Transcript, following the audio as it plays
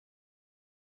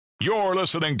You're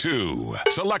listening to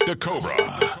Selecta Cobra.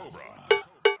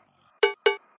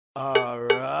 All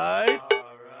right.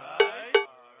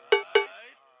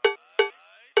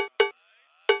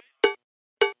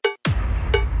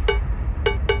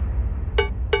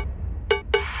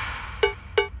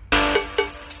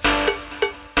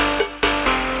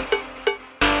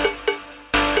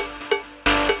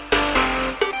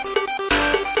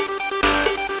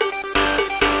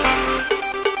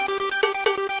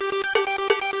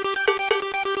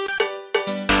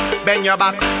 Bend your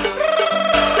back,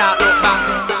 start look back.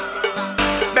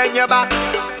 Bend your back,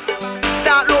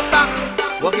 start look back.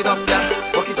 Walk it up, girl.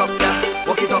 Walk it up, girl.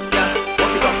 Walk it up, girl.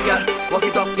 Walk it up, girl. Walk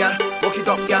it up, girl. Walk it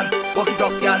up, girl. Walk it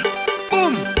up, girl.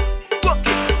 Boom. Walk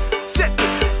it, set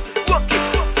it. Walk it,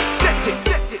 set it,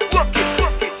 set it. Walk it,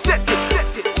 set it, set it,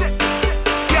 set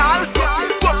it. Girl,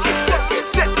 walk it, set it,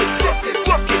 set it, set it.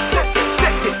 Walk it, set it,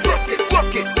 set it, set it.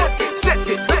 Walk it, set it, set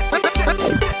it.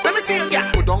 Let me see you,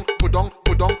 girl. Put on.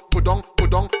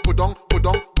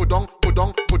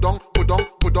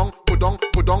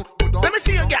 Let me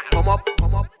see you, girl. Come up.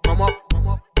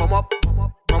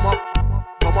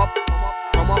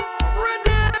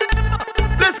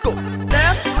 Let's go.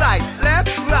 Left, right.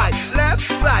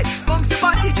 Bounce your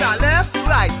body, girl. Left,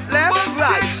 right.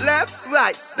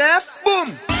 Boom.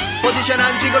 Position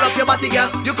and jiggle up your body, girl.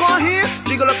 You can't hear?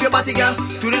 Jiggle up your body, girl.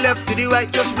 To the left, to the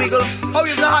right, just wiggle. Oh,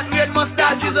 you're so hot, red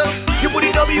mustard drizzle. You put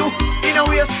the W in a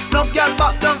waist. Enough girl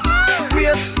pop down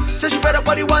waist. Say she better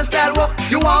body one style walk.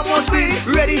 You want more speed?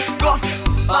 Ready, go.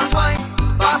 Fast wine.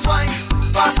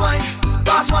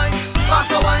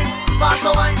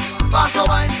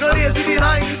 No lazy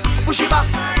behind. Push it back.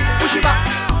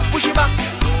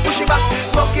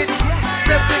 Rock it,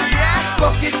 set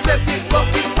it.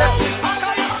 Rock it, set it.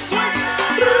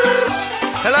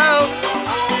 Hello,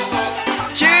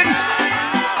 Chin.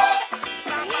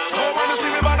 So when you see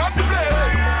me burn up the place,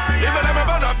 you me let me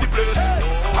burn up the place.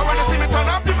 And when you see me turn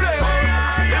up the place,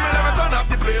 you me let me turn up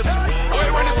the place. Boy,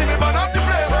 when you see me burn up the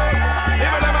place, you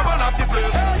me let me burn up the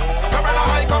place. Come brother,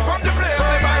 I come from the place.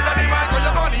 It's either the mic or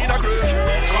your body in a grave.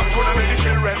 Some tuna make the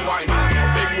children wine.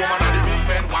 Big woman and the big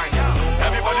men wine.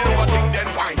 Everybody know what thing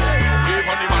then wine. Wave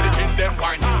on the mannequin them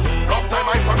wine. Rough time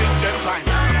I from in them time.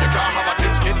 You can't have a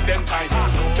thin skin them time.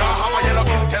 Can't have a yellow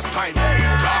intestine.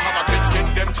 Can't have a thin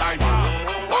skin them time.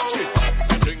 Watch it.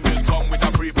 You think this come with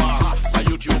a free pass? A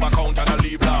YouTube account and a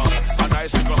lead blast. A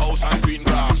nice little house and green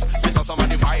grass. These are some of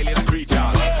the vilest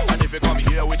creatures. And if you come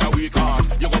here with a weak heart,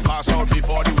 you will pass out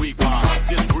before the week pass.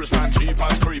 This bruised and cheap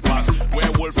as creepers.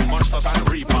 Werewolf monsters and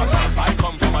reapers. I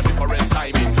come from a different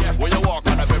timing. Where you walk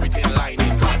and have everything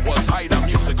lining. Was either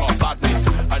music or badness.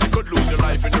 And you could lose your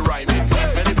life in the rhyming.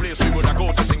 Many places we would have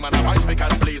go to sing, man, have ice pick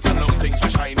and blades and long things for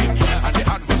shining. And the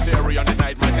adversary on the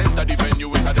night might enter the venue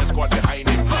with a dead squad behind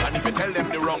him. And if you tell them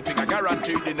the wrong thing, I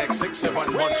guarantee the next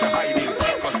 6-7 months you're hiding.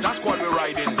 Cause that squad we're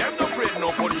riding, them no afraid,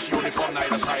 no police uniform,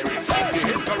 neither siren. The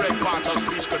incorrect part of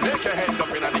speech could make your head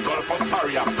up in the Gulf of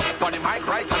Paria. But the mic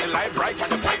right and the light bright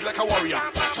and you fight like a warrior.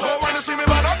 So when you see me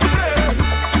burn up the place,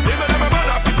 they may let me burn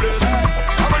up the place.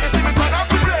 And when you see me turn up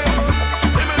the place,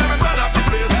 they may let me turn up the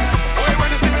place. Boy, when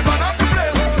you see me burn up the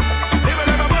place, they may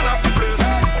let me burn up the place.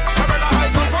 My brother, I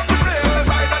come from the place. It's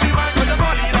either the mic or your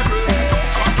body in a grave.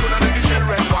 Some tuna make the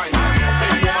children wine.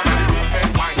 Big woman and the big men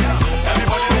wine.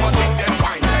 Everybody know what thing them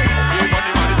wine. Wave on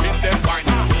the mannequin them wine.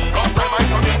 Rough time I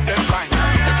from in them time.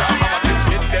 You can't have a thin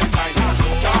skin them time.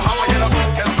 Can't have a yellow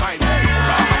intestine.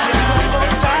 Can't have a thin skin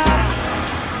them time.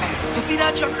 You see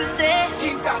that trust in there?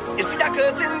 Keep that. You see that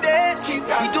curtain there? Keep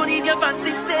that. You don't need your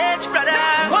fancy stage, brother.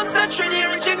 Once that trinity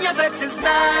reaching your vet is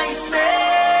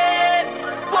niceness.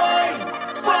 Boy.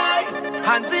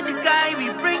 Hands in the sky, we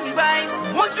bring the vibes.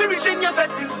 Once we reach in your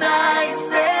vet is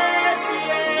niceness.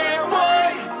 Yeah,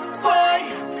 boy.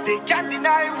 They can't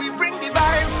deny we bring the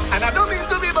vibes. And I don't mean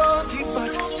to be bossy,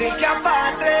 but they can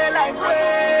party like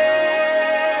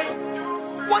rain.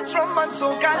 Once from man,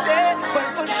 so can they.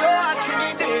 But for sure at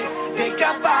Trinity, they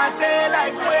can party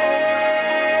like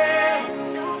rain.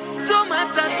 Don't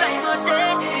matter time or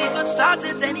day, we could start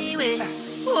it anyway.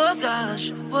 Oh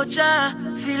gosh, oh ja,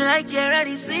 feel like you're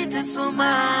ready, sweetest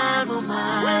woman,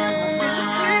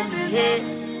 yeah.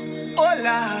 Oh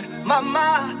Lord,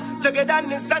 mama,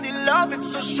 togetherness and the love,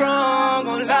 it's so strong.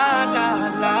 Oh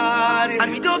Lord.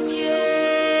 And we don't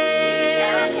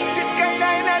care. This kind of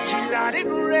energy, Lord, it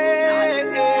rain.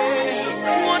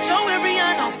 Watch how every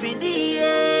hand up in the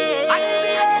air.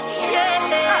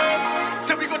 Yeah.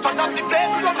 So we go turn up the place,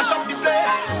 we go mash up the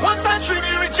place. Once that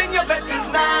trinity reaching your vet is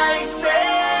niceness.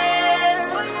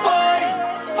 Boy,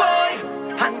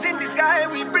 hands in the sky,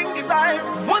 we bring the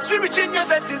vibes. Once we reach in your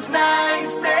vet is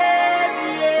niceness.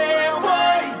 Yeah,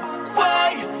 boy.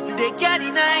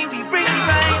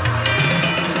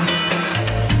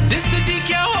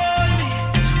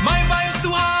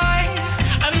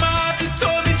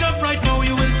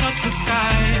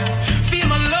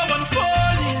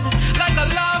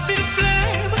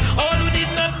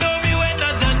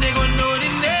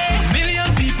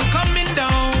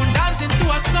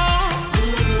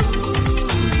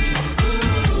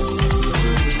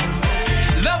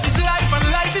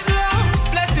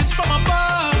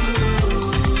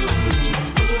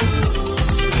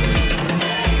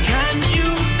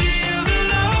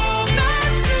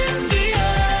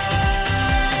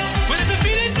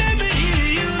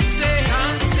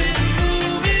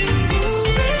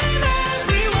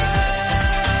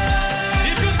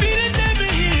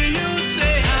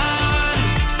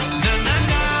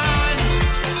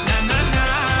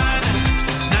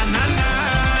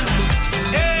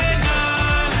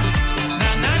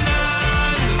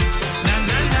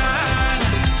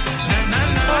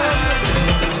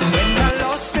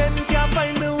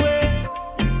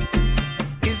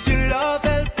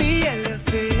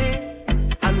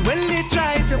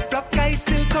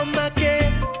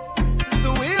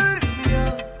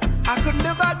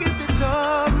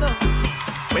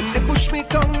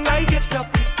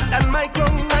 stand my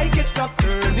ground, I get up.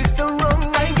 Turn it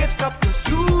around, I get up. 'Cause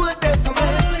you are there for me.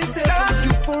 Thank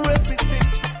you for everything.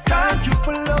 Thank you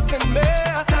for loving me.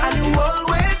 And you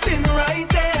always been right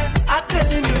there. I'm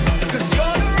telling you, 'cause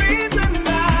you're the reason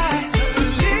why I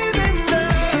believe in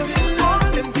love. All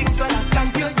them things, but I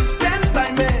thank you. You stand by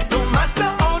me. No matter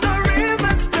how the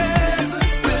rivers spread,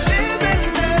 believe in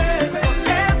love.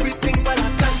 Everything, but I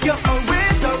thank you.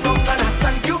 Always around, and I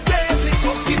thank you, baby.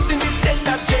 For giving this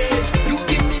energy. You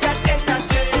give me that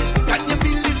energy. Can you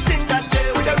feel this energy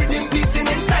with the rhythm beating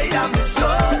inside of my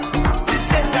soul? This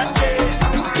energy,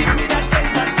 you give me that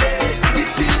energy. We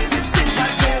feeling this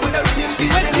energy with the rhythm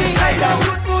beating inside of me.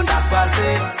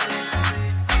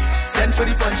 Send for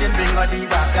the punch and bring on the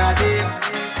back of it.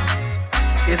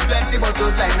 It's plenty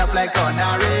bottles line up like on a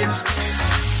range.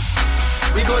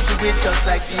 We go to it just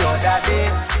like the other day.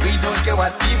 We don't care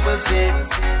what people say.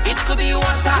 It could be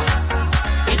water,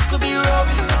 it could be rum,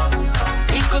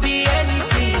 it could be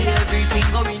anything, everything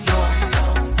going down.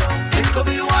 It could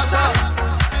be water,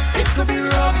 it could be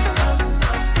rum,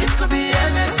 it could be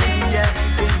anything,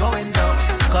 everything going down.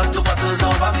 'Cause two bottles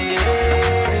over me,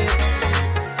 hey,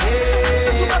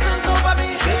 hey. Two bottles over me,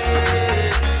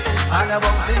 hey. And I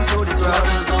bounce into the two crowd.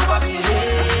 bottles over me,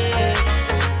 hey,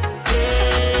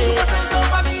 hey. Two bottles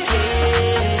over me,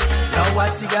 hey. Now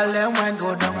watch the girl them wine go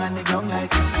down on the ground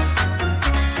like it.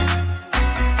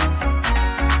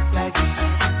 Like it.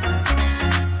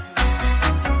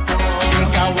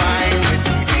 Take a wine with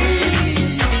me, baby.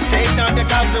 Take down the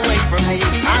cops away from me.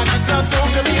 I just love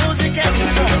soca music and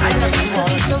control. I love you all.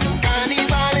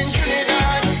 Carnival in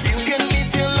Trinidad. You can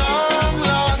meet your long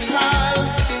lost pal.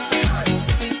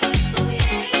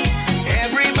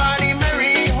 Everybody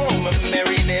merry, home of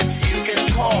merriness. You can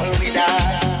call me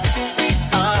that.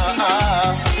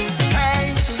 Hey,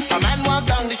 a man walk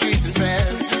down the street and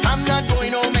says, I'm not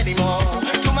going home anymore.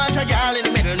 Too much a gal in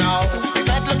the middle now. If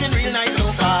that looking real nice so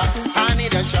far, I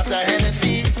need a shot of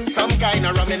Hennessy, some kind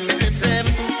of rum in my system.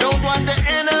 Don't want to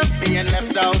end up being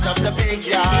left out of the big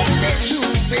yard. Set you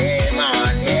fame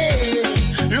on,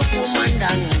 yeah. Look woman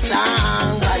down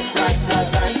town. Bad, bad, bad,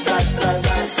 bad, bad, bad,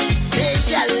 bad. Hey,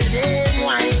 gal, them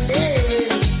wine,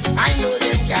 I know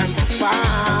them can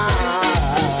perform.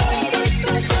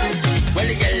 Well,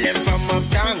 the girl them from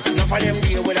uptown. Enough of them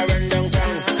deal with a run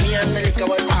downtown. Me and the liquor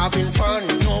was having fun.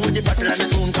 Know where the battle and the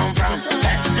spoon come from.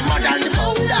 The mud and the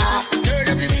powder. Turn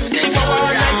up the music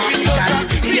louder.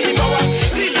 Feel the power,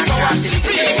 feel the power,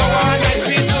 feel the power, nice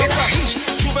sweet soca.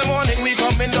 Tuesday morning we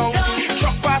coming down.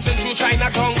 Truck passing through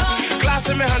Chinatown. Glass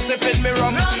in my hand sipping me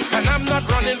rum. And I'm not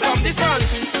running from the sun.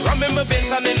 Rum in my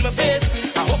veins and in my face.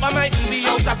 I hope I mightn't be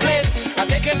out of place. I'm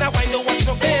taking that wine, don't watch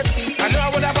no face. I know I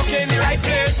would have walked in the right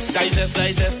place. Digest,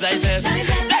 digest, digest.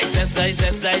 Digest,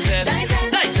 digest, digest.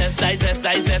 Digest, digest,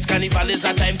 digest. Carnival is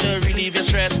a time to relieve your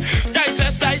stress.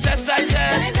 Digest, digest,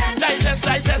 digest. Digest,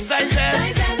 digest, digest.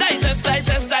 Digest,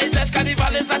 digest, digest.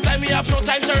 Carnival is a time we have no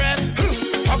time to rest.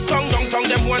 Uptown, downtown,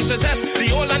 them want to zest.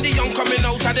 The old and the young coming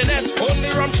out of the nest. Only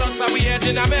rum shots are we head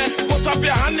in a mess. Put up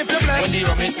your hand if you're blessed. When the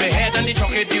rum hit my head and the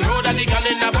truck hit the road and the gun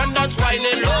in abundance,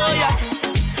 whining low, yeah.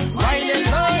 Whining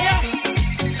low, yeah.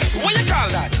 What you call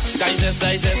that? Digest,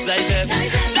 digest, digest.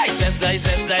 Digest,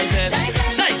 digest, digest.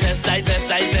 Digest, digest,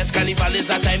 digest. Carnival is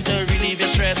a time to relieve your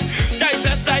stress.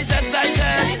 Digest, digest,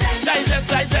 digest. Digest,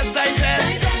 digest, digest.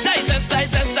 Digest,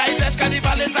 digest, digest.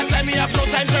 Carnival is a time we have no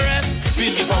time to rest.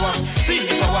 Feel the power, feel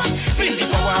the power, feel the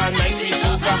power, nice sweet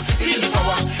soca. Feel the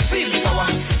power, feel the power,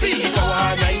 feel the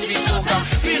power, nice sweet soca.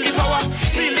 Feel the power,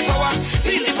 feel the power,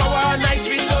 feel the power, nice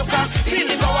sweet soca. Feel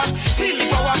the power, feel the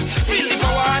power, feel the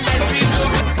power, nice sweet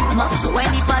soca. When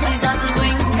the party start to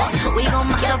swing, we gon'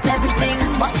 mash up everything.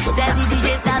 Tell the DJ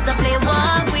start to play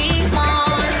what we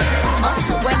want.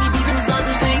 When the people start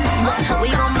to sing, we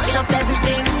gon' mash up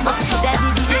everything. Tell the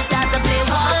DJ start to play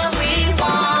what we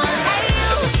want. Hey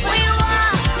you, where you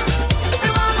are? We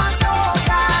want my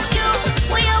soca. You,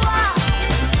 where you are?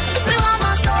 We want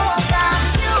my soca.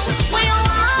 You, where you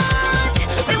want?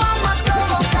 We want my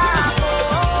soca.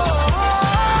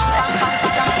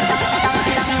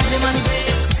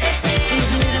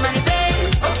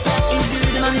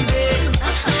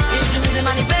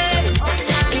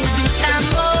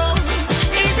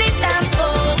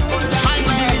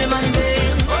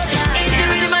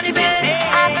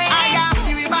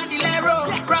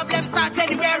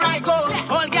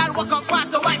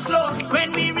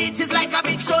 It's like a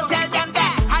big show, tell them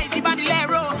that I's the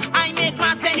bandolero, I make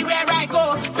mass anywhere I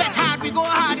go. Fret hard, we go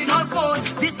hard in all code.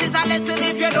 This is a lesson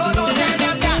if you don't know, tell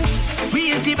them that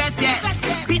we is the best, yes.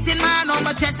 Beating man on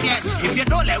my chest, yes. If you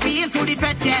don't let we into the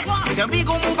fete, yes. Then we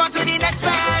go move on to the next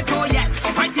fete, oh yes.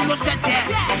 Fighting no stress, yes.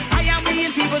 I am we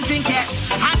ain't even drink yet.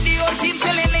 And the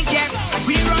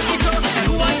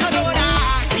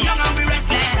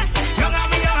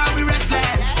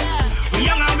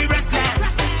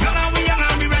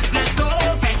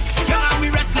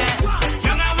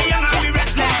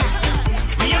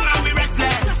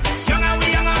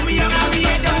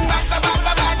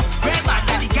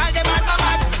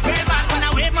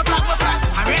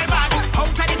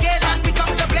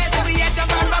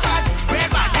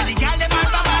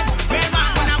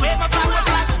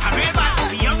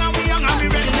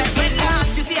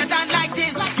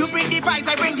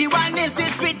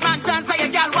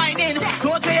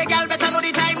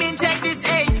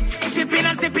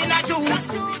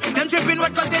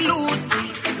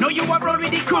you abroad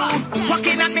with the crew.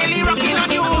 Walking and merely rocking on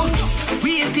you.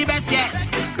 We is the best, yes.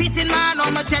 Beating man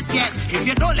on my chest, yes. If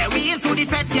you don't let we into the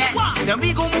fete, yes. Then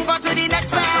we gon' move on to the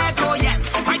next fete, oh yes.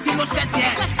 Fighting no stress,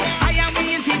 yes. I am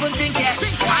we ain't even drink yet.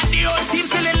 And the old team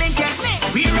still in link yet.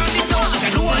 We run the show,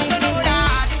 and who wants to know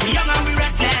that? We young and we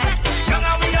restless. Young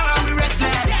and we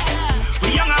restless. We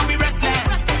young and we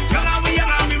restless. Young and we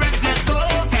restless. So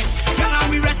set. Young and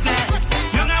we restless.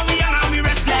 Young and we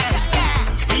restless.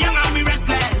 We young and we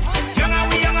restless. Young and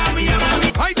we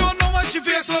I don't know what she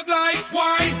face look like.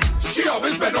 Why? She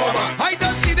always been over. I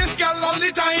don't see this girl all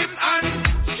the time, and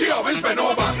she always been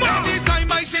over.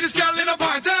 Anytime I see this girl in a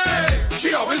party,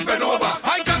 she always been over.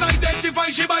 I can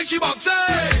identify she by she box.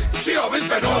 She always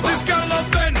been over. This girl love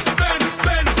bend.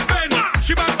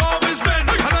 She back always bend,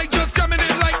 and I just jamming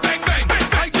it like bang bang.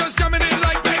 I just jamming it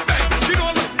like bang bang. She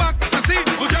don't look back to see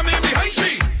who jamming behind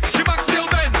she. She back still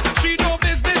bend. She no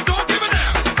business, don't give a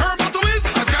damn. Her motto is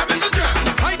a jam is a jam.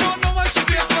 I don't know what she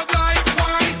face look like.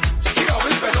 Why? She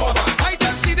always been over. I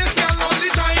just see this girl all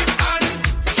the time, and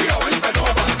she always been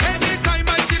over.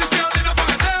 Anytime I see this girl in a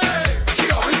party, she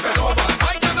always been over.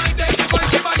 I can identify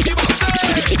she by she box. She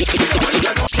always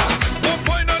been over. 1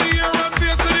 point of the year and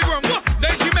face to the ground.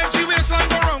 Then she make she waistline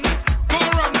go around. Oh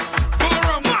Lord,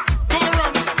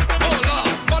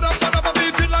 but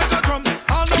beat it like a drum.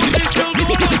 I know she still do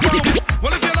on ground.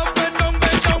 Well, if you love bend down,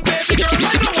 baby girl, I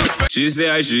know what's fair. She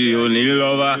say she only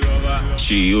lover,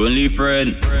 she only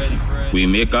friend. We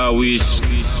make a wish,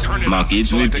 mark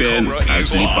it with pen. I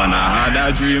sleep and I had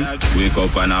a dream, wake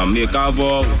up and I make a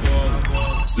vow.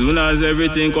 Soon as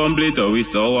everything complete, we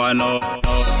saw one up.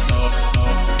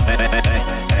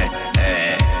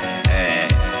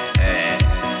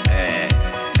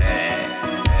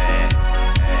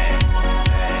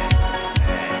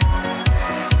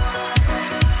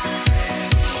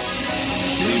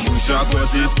 I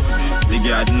cut it, the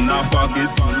garden a fuck it.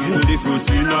 Put the fruits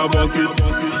in a bucket,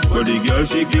 but the girl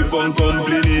she keep on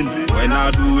complaining. When I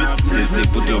do it, they say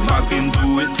put your back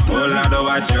into it. All I do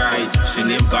I try, she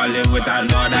name calling with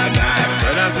another guy.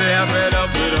 When I say I'm fed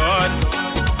up with heart,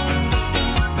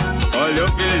 all you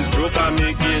feel is joke I'm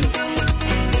making.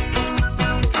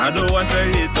 I don't want to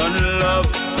hate on love,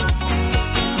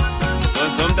 but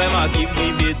sometimes I keep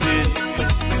debating.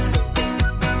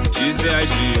 She say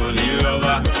she only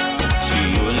lover, she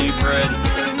only friend.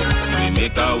 We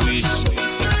make a wish,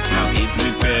 now eat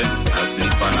with pen. I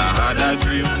sleep and I had a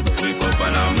dream, wake up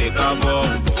and I make a vow.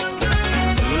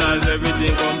 Soon as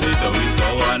everything complete, we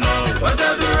saw one out. What I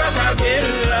do wrong again,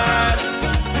 lad?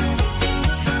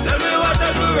 Tell me what I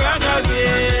do wrong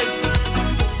again.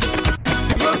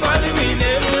 You're calling me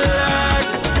name, lad.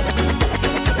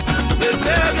 They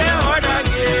say I get hard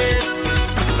again.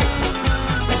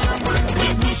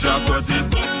 I cut it,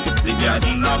 the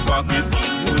garden a fuck it.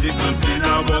 Put the fruits in a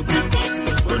bucket,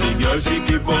 but the girl she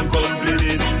keep on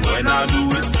complaining. When I do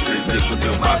it, they say put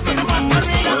your back into it.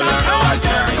 All I know I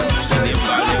try, she name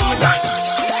calling me that.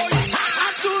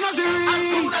 As soon as it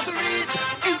reach,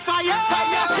 it's fire.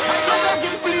 I'm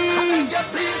begging please.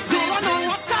 Don't want no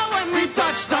water when we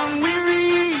touch down, we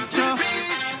reach.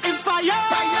 It's fire.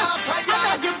 I'm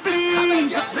begging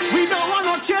please. We don't want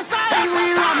no chaser, we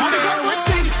run. We come with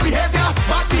stink behavior,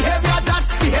 bad behavior, that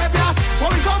behavior. When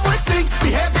we come with stink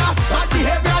behavior, bad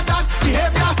behavior, that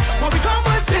behavior. When we come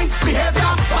with stink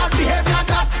behavior, bad behavior,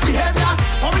 that behavior.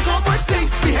 When we come with stink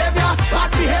behavior, bad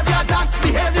behavior, that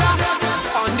behavior.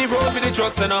 On the road with the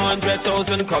trucks and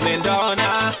 100,000 coming down.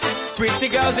 Pretty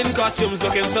girls in costumes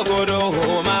looking so good, oh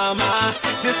mama.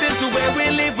 This is the way we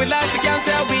live, we like we can't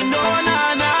tell, we know,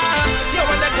 nah. So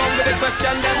when they come with a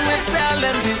question, then we tell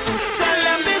them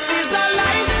this is our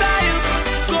lifestyle.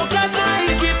 So can I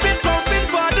keep it pumping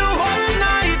for the whole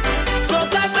night? So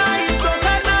can I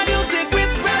music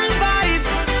with real vibes?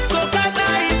 So can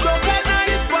I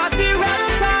party real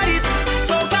tight?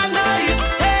 So can I,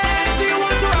 hey, do you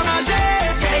want to ramage?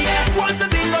 Yeah, want to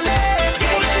dingle?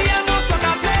 Yeah, no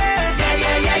soccer play?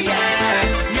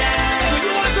 Yeah. Do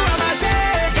you want to ramage?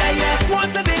 Yeah,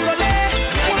 want to dingle?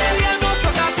 Yeah, no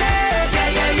soccer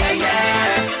play?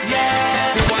 Yeah.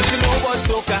 You want to know what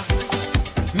soca?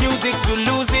 Music to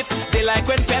lose it, they like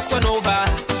when pets on over.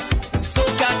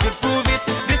 Soca could prove it.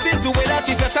 This is the way that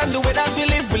we fet and the way that we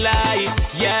live life.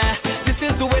 Yeah, this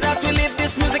is the way that we live.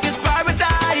 This music is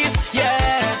paradise.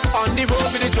 Yeah, on the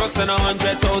road with the trucks and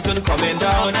 100,000 coming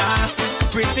down.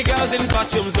 Pretty girls in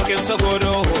costumes looking so good,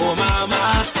 oh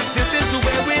mama. This is the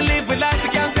way we live, we like we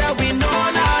can't tell, we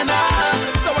know, nah.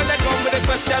 So when they come with a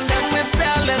question, then we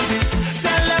tell them this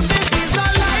is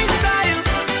our lifestyle.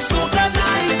 So can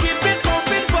I keep it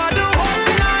pumping for the whole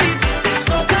night?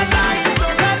 So can I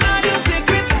music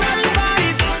with real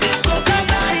vibes? So can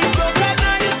I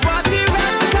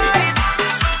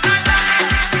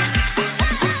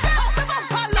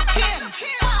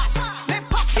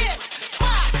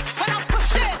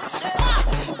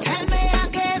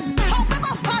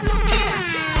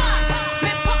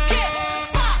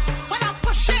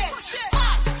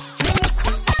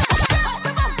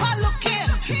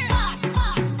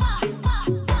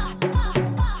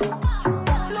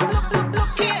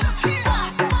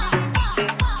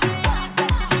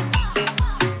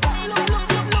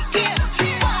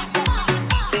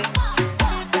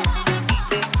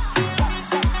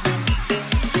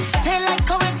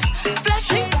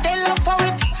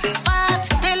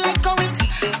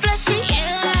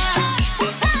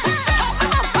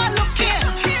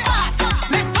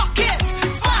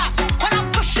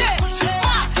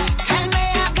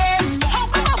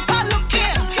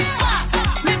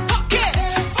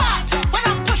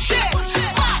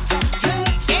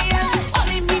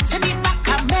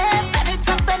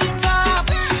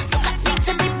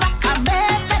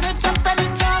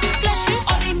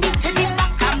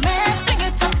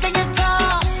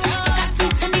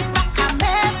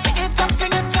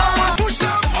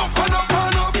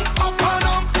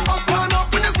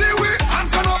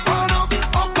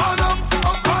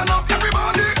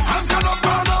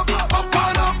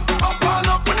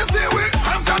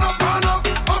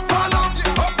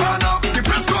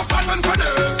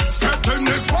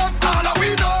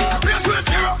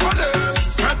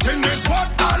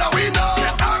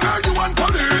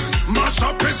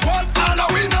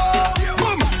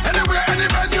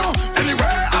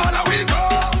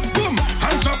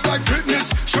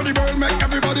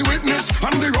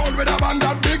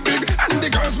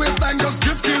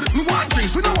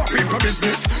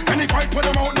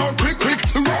put them out now quick.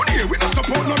 Round here we don't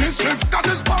support no mischief. Cause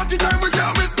it's party time, we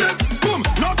can't miss this. Boom,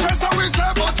 no stress how we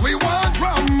say, but we want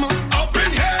rum. Up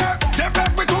in here, they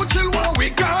back we too chill while we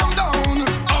calm down.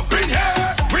 Up in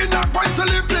here, we not going to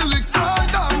live till it's all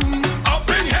done. Up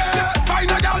in here, find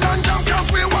a gal and jump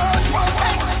cause we want rum.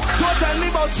 Don't tell me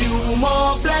about you,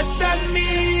 more blessed than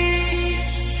me.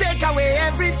 Take away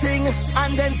everything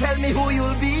and then tell me who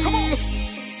you'll be.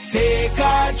 Take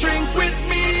a drink with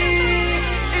me.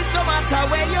 It don't matter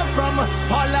where you're from,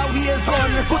 all our we is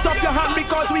fun. Put up your hand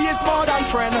because we is more than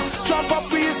friend. Jump up,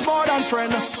 we is more than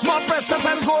friend. More precious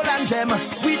than gold and gem.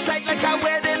 We tight like a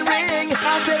wedding ring.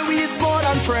 I say we is more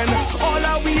than friend. All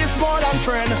our we is more than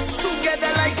friend.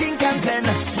 Together like ink and pen.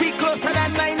 We closer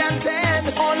than 9 and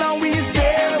 10. All our we is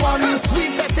day one. We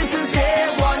fed it since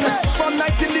day one. From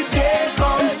night till the day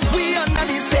come. We under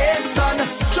the same sun.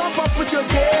 Jump up with your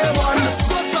day one.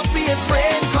 Don't stop being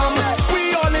friend come. We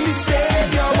all in the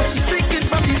stadium. Drinking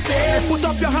from the same. Put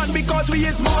up your hand because we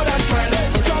is more than friend.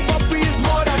 Jump up, we is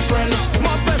more than friend.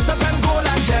 More precious than gold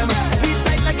and gem. We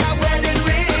tight like a wedding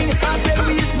ring. I say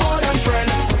we is more than friend.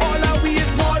 All our we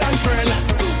is more than friend.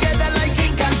 Together like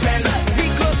ink and pen. We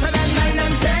closer than 9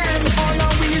 and 10. All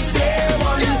our we is day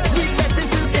one. We fed it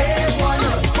since day one.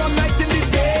 From night till the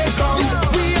day come.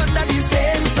 We under the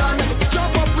same sun.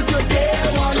 Jump up with your day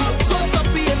one. Don't stop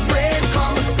being friend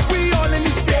come. We all in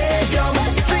the stadium.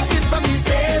 Drinking from the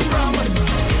same rum.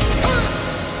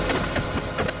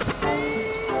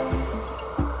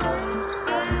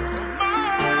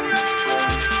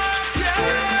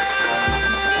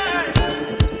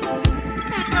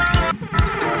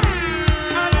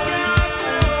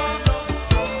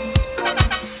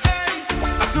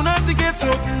 As soon as he gets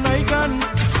up, I can.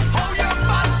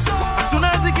 As soon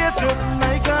as he gets up,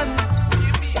 I can.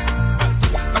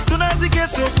 As soon as he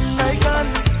gets up, I can.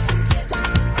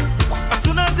 As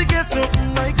soon as he gets up,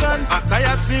 I can. I'm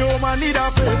tired, stay home, I need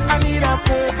a faith. I need a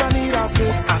faith, I need a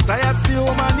faith. I'm tired, stay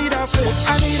home, I need a faith.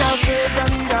 I need a faith, I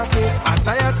need a faith. I'm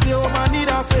tired, stay home, I need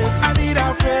a faith. I need a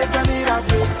faith, I need a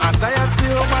faith. I'm tired,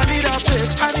 stay home, I need a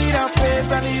faith. I need a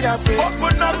faith, I need a faith.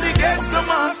 Open up the gates to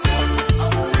mass.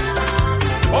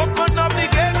 Open up the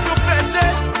gates to Fete.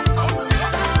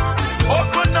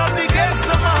 Open up the gates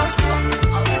to mass.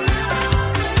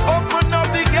 Open up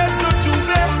the gates to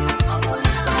Juve.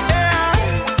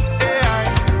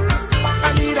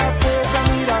 I need a faith, I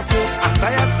need a faith. I'm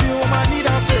tired still, I need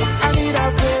a faith. I need a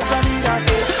faith, I need a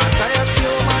faith. I'm tired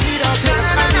still, I need a faith.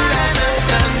 I need a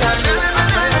faith, I need a faith. I'm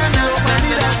tired still, I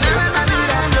need a faith. I need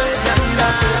a faith, I need a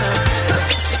faith.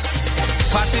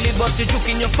 Party lit, but you juke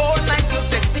in your phone like you're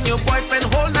texting your boyfriend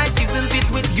whole night. Isn't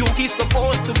it with you he's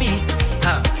supposed to be?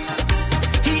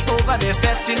 He over there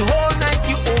fetting whole night.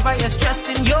 You over here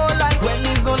stressing your life when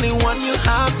there's only one you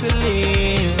have to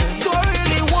live. Don't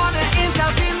really wanna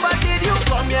intervene, but did you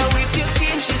come here with your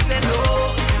team? She said no,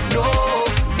 no,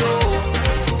 no.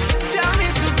 Tell me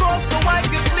to go so I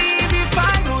can leave if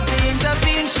I don't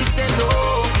intervene. She said no,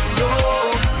 no,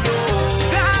 no.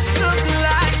 That look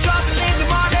like trouble in the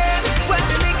morning when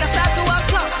the niggas start to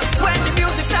walk up, when the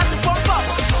music start to pump up,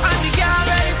 and the girl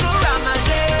ready to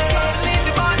ramage. Trouble in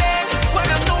the morning when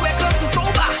I'm nowhere close to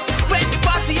sober, when the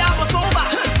party almost over,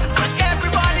 and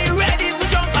everybody ready to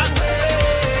jump and wait.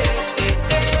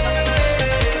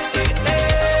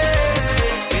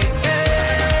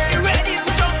 Ready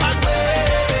to jump and wait.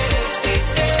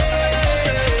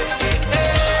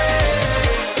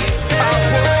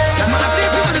 My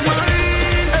attitude is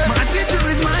mine. My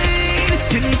attitude is mine.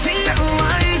 Anything that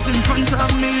lies in front of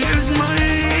me is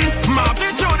mine. My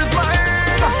attitude is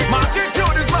mine. My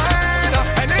attitude is mine.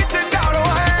 Anything down the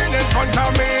line in front of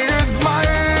me is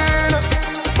mine.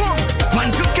 Boom.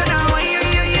 One juke and a wine,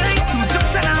 two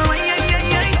jukes and a wine,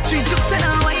 three jukes and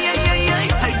a wine,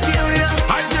 I dare ya.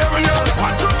 I dare you.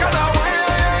 One juke and a wine,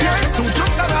 two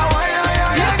jukes and a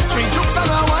wine, three jukes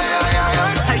and a wine.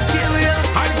 I dare ya.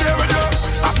 I dare you.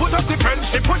 I put up the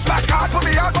friendship, push back hard for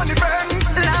me out on the fence.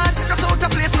 Lad, just out of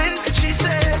placement. She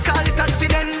said, call it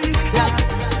accident.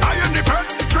 I am the friend,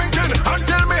 drinking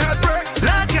until me head break.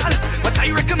 Lad, girl, what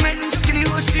I recommend, skinny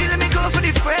hoe, she let me go for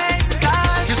the friend.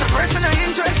 Cause just a personal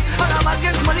interest. All I'm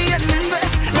against money and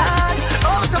invest. Lad,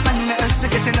 all the madness,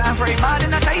 you're getting off very bad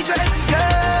in a tight dress.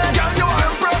 Girl, Girl, you are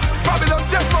impressed. Fabulous,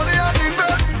 get money and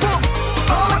invest. Boom.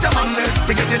 all the madness,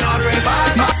 you're getting all very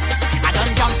bad. I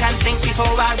don't jump and think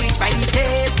before I reach my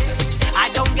gate. I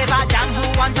don't give a damn who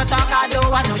want to talk, I don't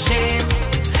want no shame.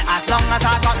 As long as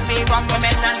I got me rum,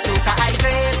 women and suka, I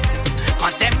great.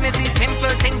 Cause them is the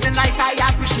simple things in life I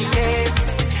appreciate.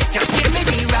 Just give me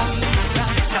the rum,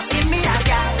 just give me a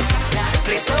gal.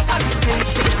 Play so routine,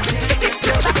 it's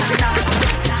still the now.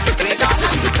 With all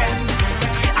of my friends,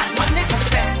 and one little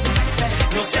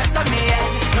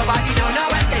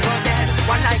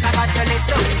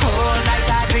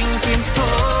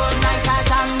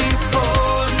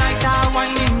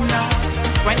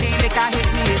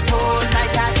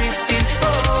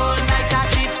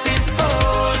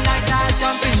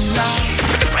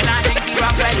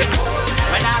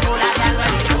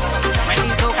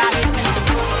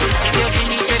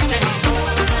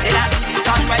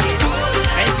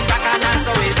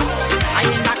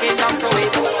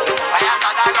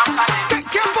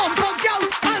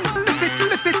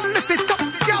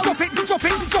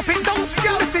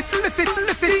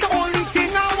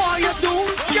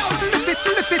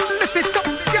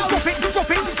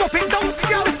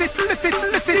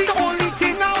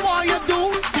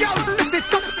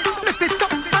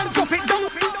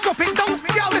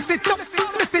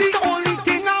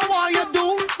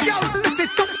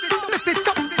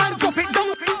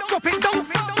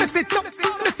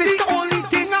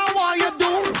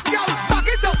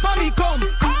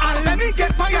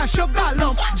your sugar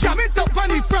lump. Jam it up on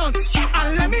the front,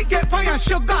 and let me get by your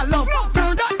sugar lump.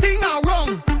 Turn that thing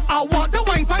around. I want the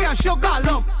wine by your sugar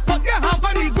lump. Put your hand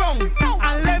on the ground,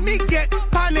 and let me get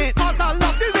on it. Cause I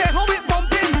love the way how it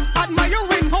bumping.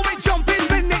 Admiring how it jumping.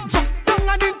 When it jump down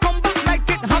and then come back like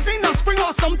it having a spring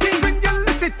or something. When you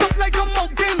lift it up like a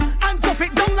mountain, and drop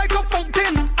it down like a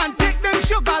fountain, and take them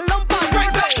sugar lump and right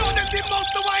there. Show them the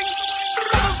most the wine.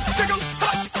 Jiggle,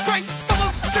 touch, grind, bubble,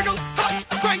 jiggle, touch,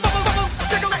 grind, bubble,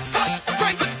 jiggle, touch,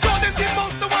 grind. Show them the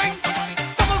most the wine.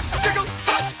 Bubble, jiggle,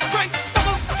 touch, grind,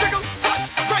 bubble, jiggle, touch,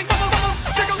 grind, bubble,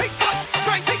 jiggle, touch,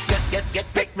 grind.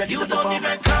 Get ready. You don't need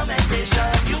recommendation.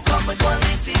 You come with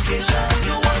qualification.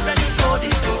 You already know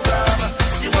the program.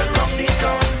 You will rock the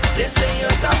town. They say you're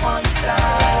a monster.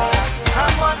 A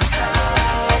monster.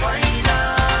 Why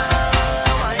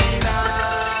not? Why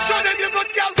not? Show them you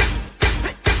good girl.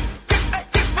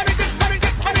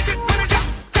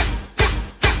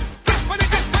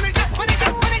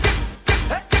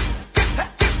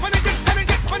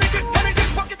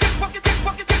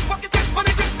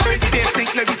 They sing,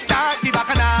 let me start the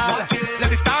bacchanal. Let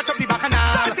me start up the bacchanal.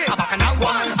 A bacchanal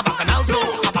 1, a bacchanal 2,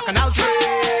 a bacchanal 3.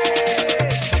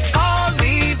 Call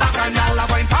me bacchanal. I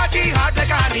wine party hard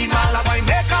like animal. I wine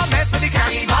make a mess of the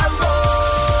carnival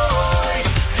boy.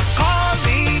 Call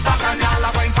me bacchanal.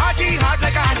 I wine party hard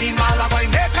like animal. I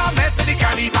wine make a mess of the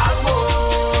carnival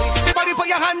boy. Everybody put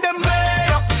your hand them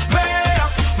way up, way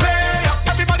up, way up.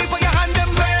 Everybody put your hand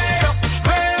them way up,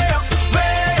 way up,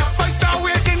 way up. So start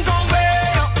waiting, go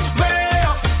way up, way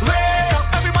up, way up.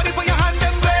 Everybody put your hand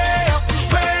them way up,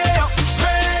 way up,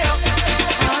 way up.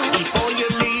 Before you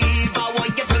leave, I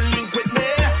want you to link with me.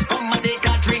 Come and take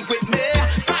a drink with me.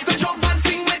 Start to jump and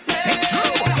sing with me.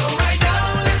 So right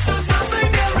now, let's do something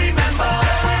you remember.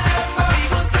 We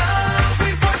go start, we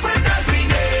fuck with as we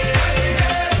need.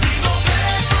 We go play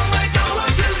from right now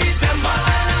until December.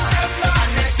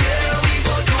 And next year, we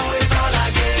go do it all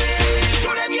again.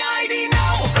 Show them your ID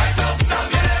now. Right now,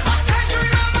 stop it. My time to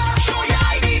remember. Show your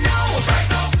ID now. Right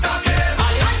now, stop it. My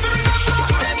life to remember.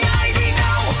 Show them your ID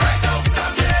now. Right now,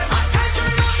 stop it. My time to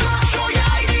remember. Show your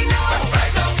ID now.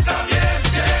 Right now, stop it.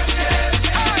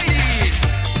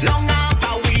 Long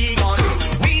after we gone,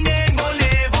 we name go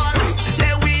live on.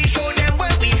 Let we show them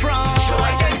where we from. Show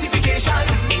identification.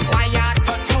 Inquired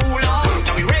for too long.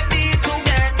 Now we ready to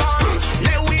get on.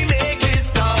 Let we make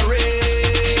history.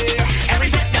 Every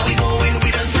step that we go in, we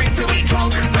just drink till we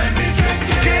drunk. When we drink,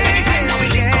 every time that we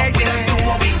link up, we just do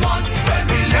what we want. When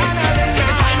we link,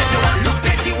 it's fine that you want look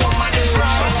plenty woman in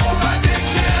front.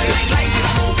 Like life is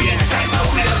a movie and time how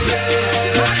we just live.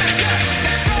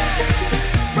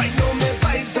 Right now my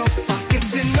vibes up, are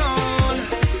getting on.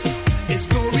 It's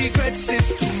no regrets if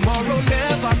tomorrow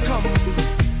never come.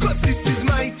 Cause this is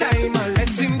my time, I let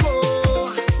him go.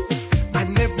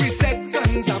 And every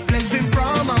second's a blessing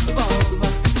from above.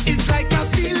 It's like a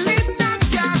feeling I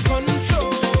can't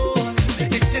control.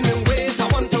 It's in the ways I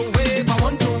want to wave, I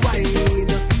want to whine.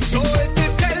 So if you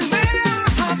tell me I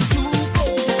have to go,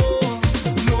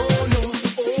 no,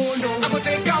 oh no. I'm gonna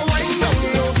take a wine down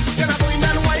low, then I'm going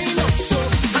and wine up so,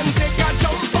 and take a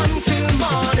jump until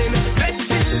morning. Bet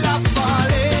till I'm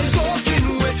falling, soaking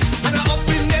wet, and I'm up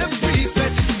in every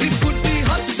fet. It could be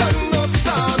hot sun or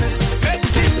storms. Bet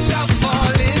till I'm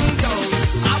falling down,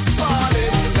 I'm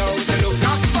falling down. Say look,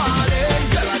 I'm falling,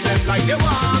 tell them like you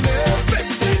want me. Bet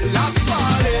till I'm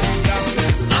falling down,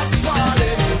 I'm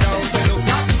falling down. Say look,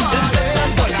 I'm falling,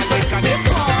 but I think I'm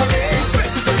falling.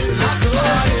 Bet till I'm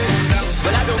falling down.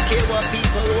 Well, I don't care what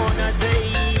people wanna say.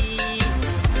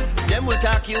 Them will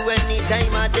talk you any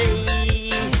time of day.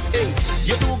 Hey,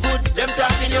 you do good, them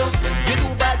talking you. You do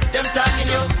bad, them talking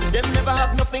you. Them never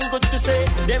have nothing good to say.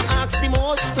 Them ask the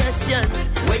most questions.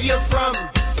 Where you from?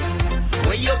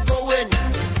 Where you going?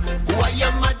 Who are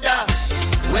your mother?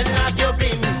 When last you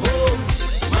been home?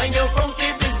 Mind your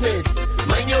funky business.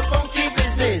 Mind your funky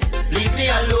business. Leave me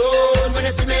alone. When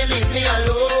you see me, leave me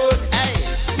alone. Hey,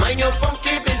 mind your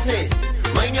funky business.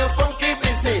 Mind your funky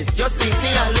business. Just leave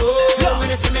me alone. When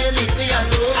you see me, leave me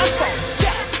alone.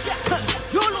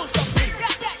 You lose something.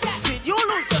 Did you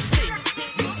lose something?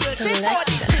 You searching for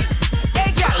the thing.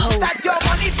 Hey girl, that's your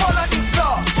money fall on the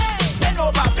floor. Bend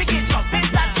over, pick it up, it's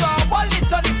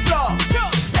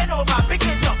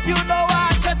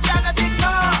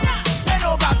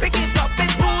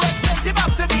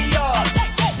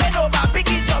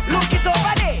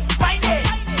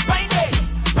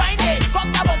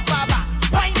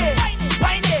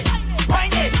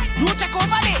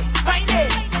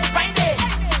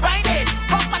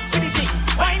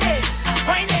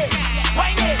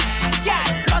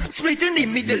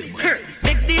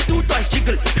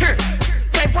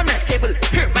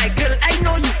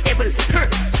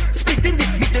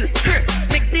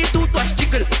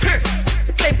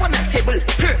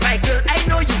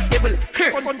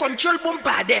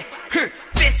bombade,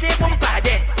 face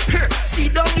bombade,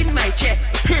 sit down in my chair,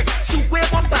 soupe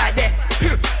bombade,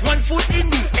 one foot in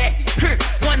the air,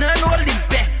 one hand holding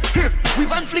back, with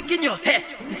one flick in your hair,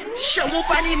 show up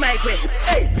on my way,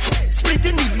 hey, split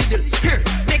in the middle,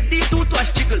 make the two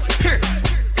toes jiggle,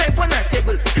 climb on a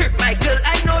table, my girl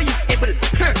I know you able,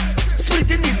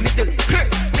 split in the middle,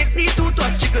 make the two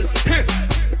toes jiggle,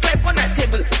 climb on a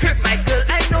table, my girl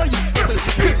I know you able.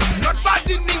 Not bad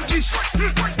in English,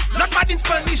 not bad in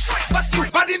Spanish, but you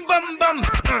bad in bum bum.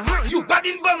 You bad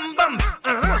in bum bum.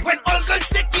 When all girls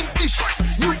taking fish,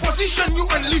 new position you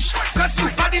unleash. Cause you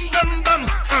bad in bum bum.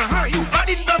 You bad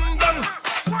in bum bum.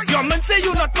 Your man say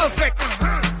you not perfect.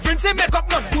 Friends say makeup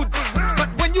not good. But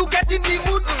when you get in the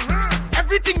mood,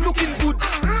 everything looking good.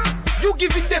 You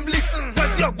giving them licks.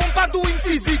 Cause your bumper doing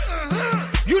physics.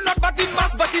 You not bad in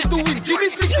mass, but you doing Jimmy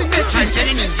flicks in the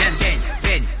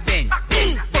Ben.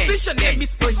 Position, let me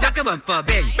spray. Like a bumper,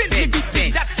 Ben.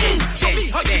 Show me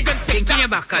how you can take that. Your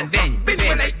back and Ben.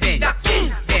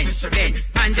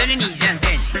 Hands on the knees and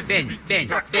Ben. Ben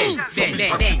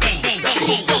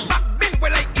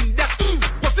when I in that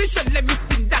position, let me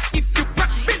spin that. If you back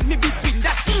bend me between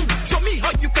that, show me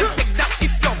how you can take that.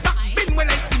 If you're back bend when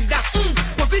I in that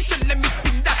position, let me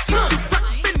spin that. If you back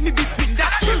bend me between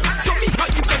that, show me how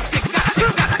you can take that.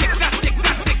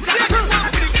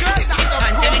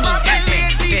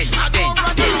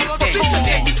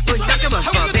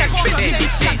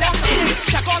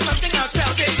 Check on something I'll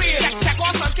tell baby. Check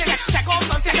on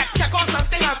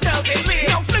something I'll tell baby.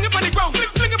 Now fling it on the ground,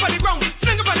 fling it on the ground,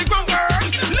 fling it on the ground, girl.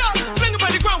 Look, fling it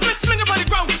on the ground, fling it on the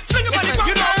ground, fling it on the ground.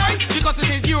 You know why? Because it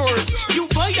is yours. You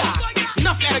buy that.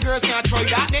 Enough other girls can't try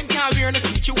that. Them can't wear in the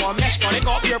seat. You want mesh on it,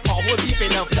 got your paw hole deep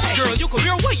enough. Girl, you can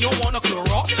wear what you want to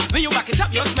Clorox. When you back it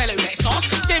up, you smell it like sauce.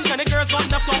 Them kind of girls got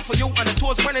enough talk for you, and the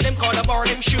toes burning them call the bar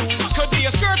them shoes. Could be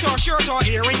a skirt or shirt or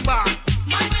earring bar.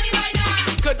 My money right now.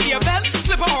 Could be a belt,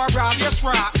 slipper or bra, your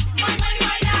strap. My money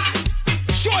right now.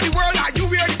 Show the world that you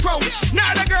wear the crown.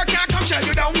 Now the girl can't come shut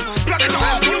you down. Plug it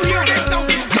all, you hear this sound.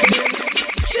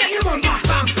 Shake your bum,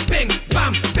 bam, bing,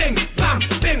 bam, bing, bam,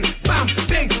 bing, bam,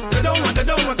 bing. Go down,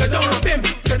 bim.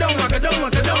 Go down,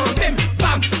 bim.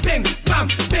 Bam, bing, bam,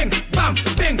 bing, bam,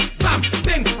 bing, bam,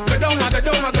 bing. Go down,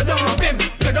 bim.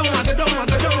 Go down,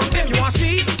 bim. You want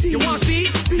speed? You want speed?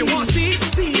 You want speed?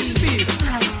 Speed is speed.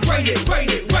 Ride it.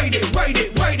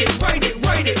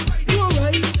 You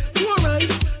alright?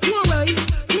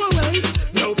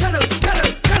 No pedal. Bam,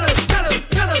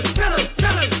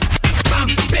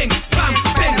 bing, bam,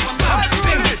 bing, bam,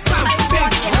 bing, bam, bing.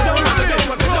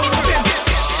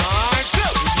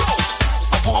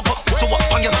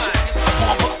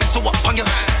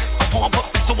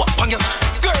 So what on you?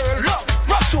 Girl, look,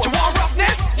 rough. You want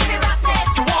roughness? Give me roughness.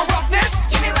 You want roughness?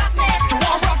 Give me roughness. You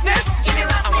want roughness? Give me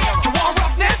roughness. You want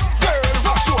roughness? Girl,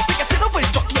 rough. So take a sit over the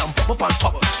jockey and bump up on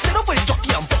top. Sit over the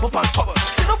jockey and bump up on top.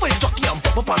 Sit over the jockey and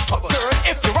bump up on top. Girl,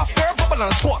 if you're rough, girl, bubble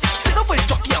and squat. Sit over the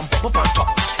jockey and bump up on top.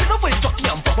 Sit over the jockey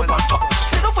and bump up on top.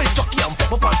 Sit over the jockey and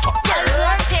bump up on top. Girl,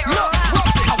 look, rough.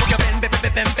 How will you bend?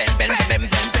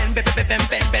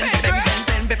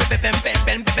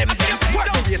 What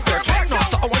do you skirt? No,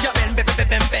 stop. I want you bend.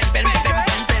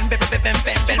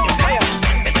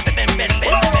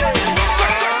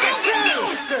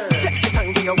 Take your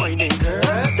time when you're whining, girl.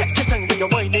 Take your time when you're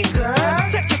whining, girl.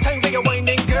 Take your time when you're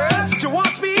whining, girl. You want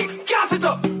speed? Gas it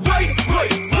up. Right.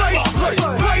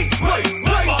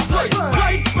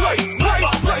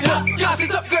 Gas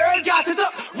it up, girl. Gas it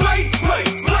up. Right.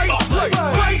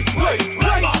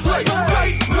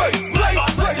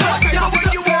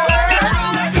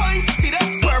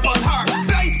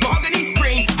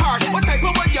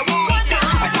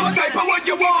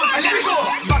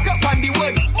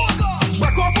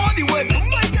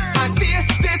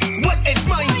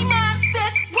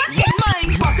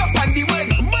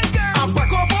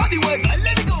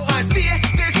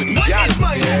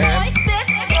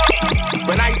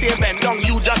 When I say bend down,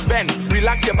 you just bend.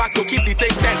 Relax your back to keep the thing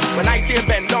tense. When I say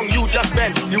bend down, you just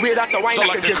bend. The way that a wine that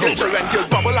can give the children kill.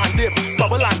 Bubble and dip.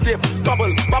 Bubble and dip.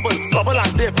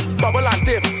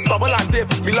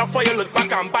 Me love for you look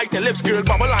back and bite your lips, girl.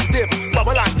 Bubble and dip.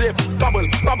 Bubble and dip.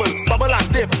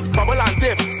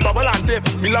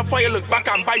 Me love for you look back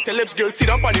and bite your lips, girl. Sit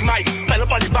up on the mic, pedal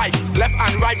up on the bike. Left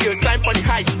and right, girl, climb on the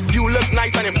height. You look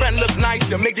nice and your friend look nice.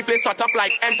 You make the place hot up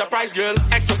like Enterprise, girl.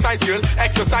 Exercise, girl.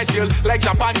 Legs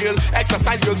are bad, girl.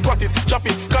 Exercise, girl. Squat it, chop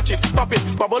it, cut it, pop it.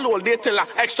 Bubble all day till a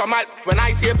extra mile. When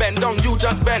I say bend down, you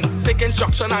just bend. Take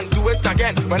instruction and do it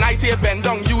again. When I say bend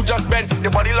down, you just bend. The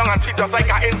body long and sweet just like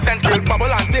an incense, girl.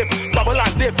 Bubble and dip.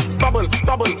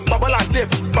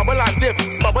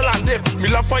 Me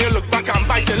love for you look back and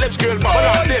bite your lips, girl. Bubble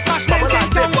and dip, bubble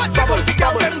and dip, bubble,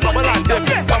 bubble, bubble and dip,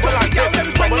 bubble and dip,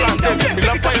 bubble and dip. Me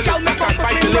love for you look back and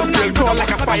bite your lips, girl. Crawl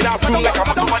like a spider, flew like a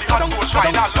mother body hot push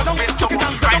rider. Lost space double,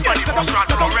 right body cross round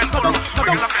the Loren Polo.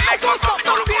 Wiggle up your legs, what's up?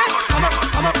 Come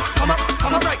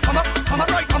up,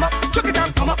 right, come up, chuck it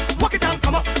down, come up, walk it down,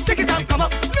 come up, stick it down, come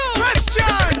up.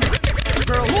 Question!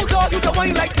 Girl, who taught you to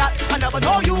whine like that? I never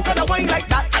know you coulda whine like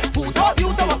that. Who taught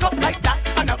you to walk up like that?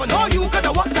 I never know you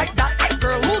coulda walk like that.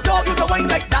 Girl, who taught you to whine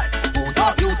like that? Who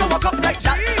taught you to walk up like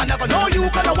that? I never know you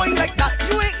coulda whine like that.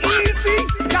 You ain't easy.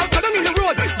 Now cut on in the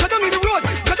road, cut on in the road,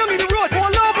 cut on in the road.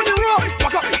 All over the road.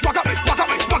 Walk up, walk up, walk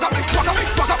up, walk up, walk up,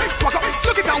 walk up, walk up.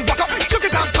 Chuck it down, walk up, chuck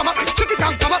it down, come up, chuck it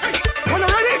down, come up. When you're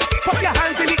ready, put your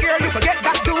hands in the air, you forget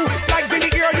that do. Flags in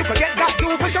the air, you forget that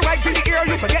do. Push your rights in the air,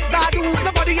 you forget that do.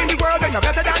 Nobody in the world ain't no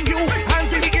better than you.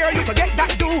 Hands in the air, you forget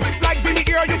that do. Flags in the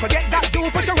air, you forget that do.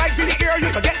 Push your rights in the air, you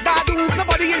forget that do.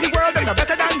 Nobody in the world ain't no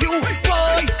better than you.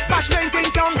 Boy, bashment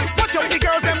ain't down. Watch out the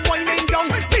girls, them whining down.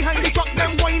 Behind the truck,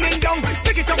 them whining down.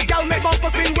 Pick it up, gal, make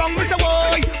bumper spin wrong. We say,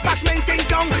 boy, bashment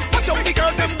ain't down. Watch out the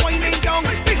girls, them whining down.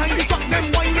 Behind the truck, them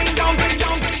whining down, down,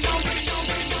 down.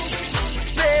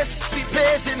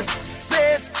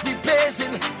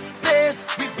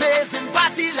 We blazing,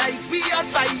 party like we on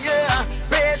fire.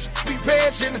 Rage, we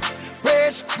raging,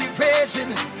 rage, we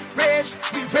raging, rage,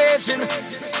 we raging.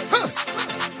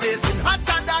 Blazing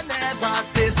hotter than ever,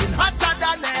 blazing hotter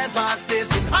than ever,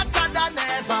 blazing hotter than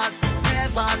ever,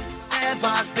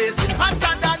 ever, blazing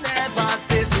hotter than ever,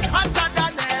 blazing hotter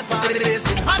than ever,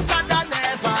 blazing hotter than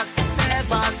ever,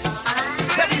 never.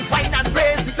 Let me wine and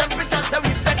raise the temperature, let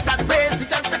me flex and raise the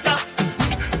temperature,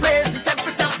 raise the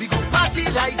temperature. We go party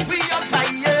like we on fire.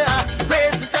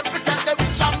 Raise the temperature, let me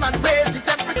jam and raise the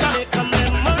temperature.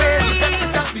 Raise the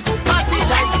temperature, we go party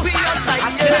like we on fire.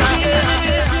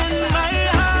 In my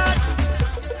heart,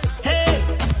 hey,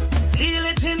 feel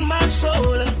it in my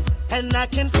soul, and I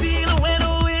can feel when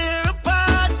we're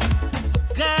apart.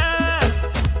 Girl,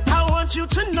 I want you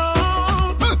to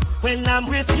know when I'm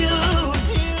with you,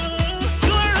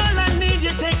 you're all I need.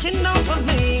 You're taking over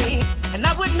me, and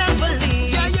I would never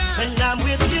leave. When I'm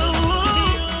with you,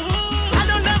 I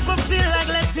don't ever feel like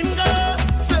letting go.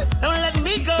 Don't let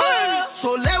me go.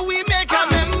 So let we make a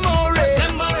memory.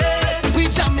 We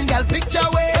jamming girl picture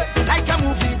way, like a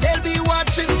movie they'll be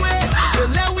watching way. So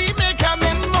let we make a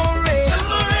memory.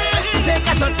 Take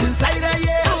a shot inside a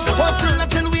year. What's still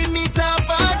nothing we meet up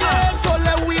again. So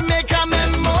let we make a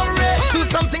memory. Do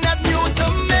something that new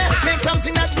to me. Make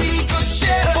something that we could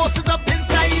share. Post it up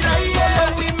inside a year. So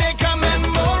let we make a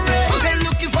memory. They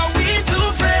looking for we to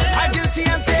frame. I guilty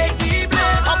and take the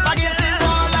blame. Up against it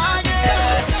all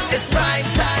again. It's prime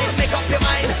time. Make up your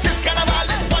mind. This carnival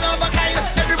is one of a kind.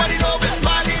 Everybody knows it's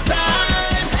party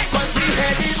time. Cause we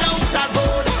heading out the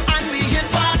road and we in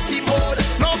party mode.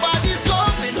 Nobody's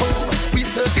going home. We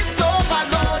circuits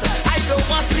overload. I don't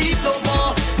want sleep no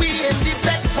more. We in the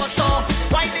bed for sure.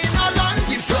 Whining all on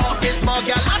the floor. It's more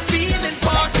girl I'm feeling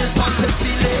for. This something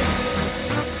feeling.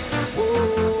 Oh,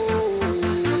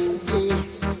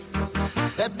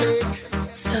 epic.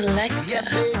 Selector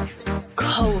Epic.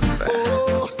 Cobra.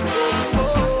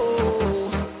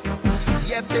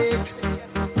 Yeah, big.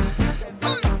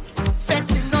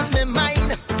 Fetting on my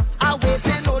mind. I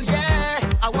waiting all year.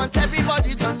 I want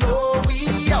everybody to know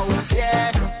we out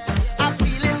here. I'm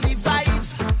feeling the vibes.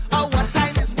 Oh, what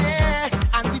time is near?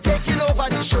 And we taking over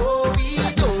the show. We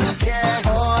don't care.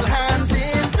 All hands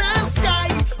in the sky.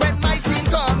 When my team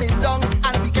coming down.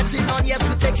 And we getting on, yes,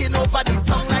 we taking over the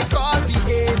tongue. Like all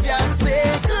behavior.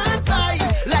 Say goodbye.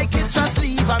 Like it just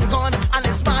leave and gone. And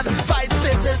it's mad. Fight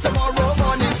straight till tomorrow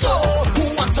morning. So who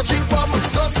want to drink from?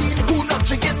 No scene. Who not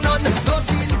drinking none? No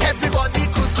scene. Everybody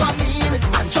could come in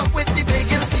and jump with the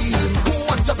biggest team. Who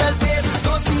want to bell bass?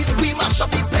 No scene. We mash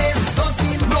up the place. No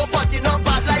scene. Nobody not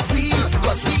bad like we.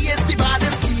 Cause we is the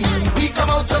baddest team. We come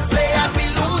out to play and we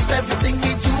lose everything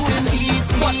we do in heat.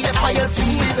 Whatever you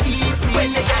see in heat. When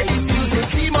they hear the music,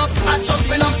 team up and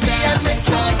jumping up here and make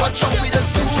sure you watch out with us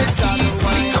do it.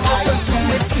 We come out to do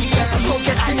it here. So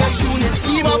getting a unit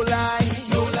team up.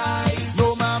 No lie,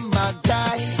 no mama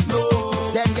die, no.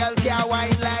 Them girl can't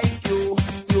whine like you.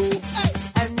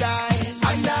 And I,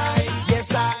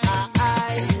 yes I.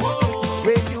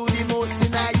 Wait you the most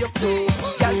in your play.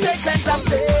 Girl take center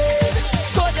stage,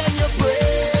 show them your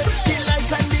brave. The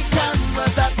lights and the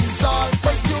cameras, that is all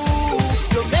for you.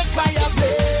 You make fire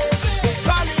blaze, they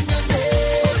calling your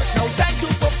name. Now time to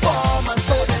perform and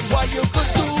show them what you could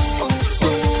do.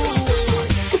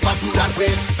 Super good and way,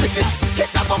 stick it. Get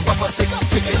that bumper for 6,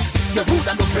 pick it. You're rude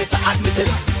and afraid to admit it.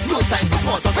 No time for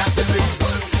small talk and celebrate.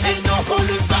 Ain't no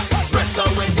holding back. Pressure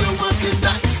when you're working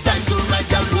that. Time to rise.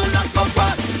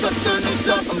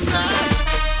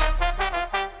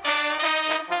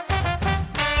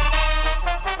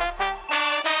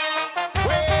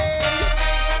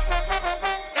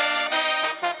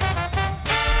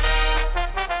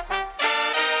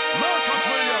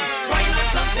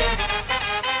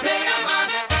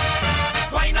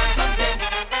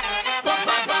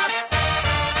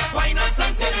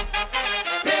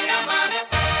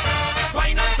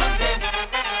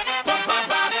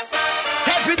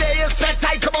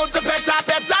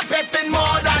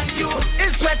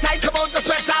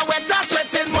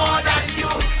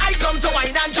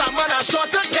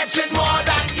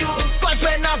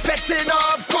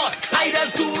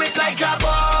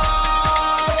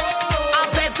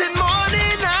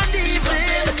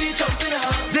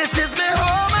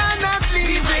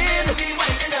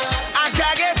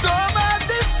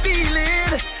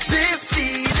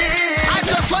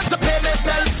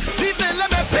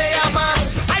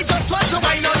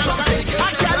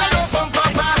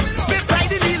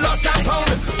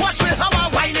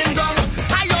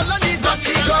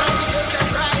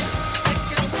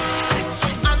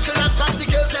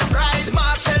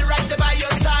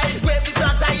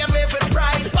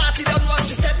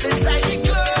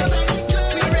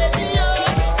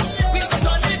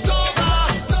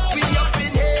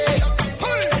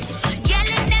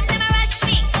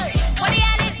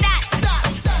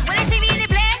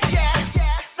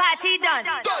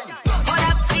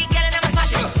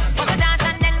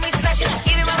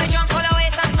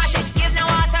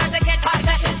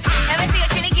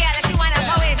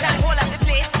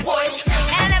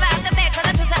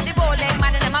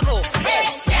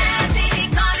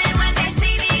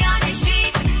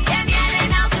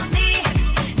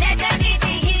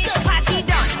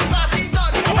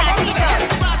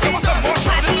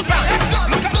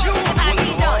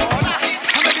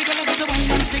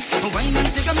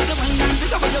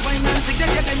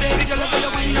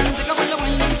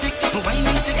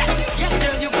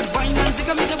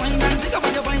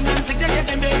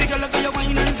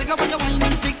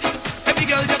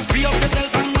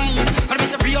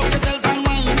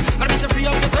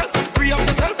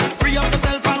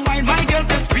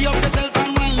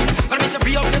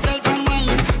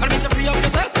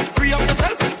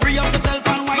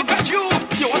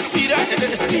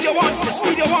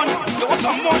 want? You want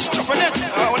some more choppiness?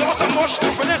 You want some more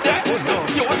choppiness? Yeah.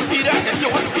 You want speeder? You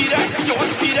want speeder? You want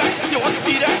speeder? You want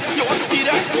speeder? You want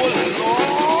speeder?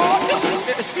 Oh Lord,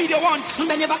 the speed you want.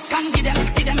 Bend your back and give them,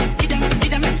 give them, give them,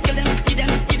 give them, kill them, give them,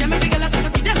 give them, big girl, set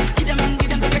up, give them, give them, give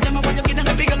them, give them, what you give them,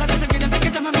 big girl, set up, give them,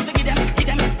 give them, I must give them, give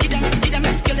them, give them, give them,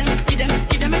 kill them, give them,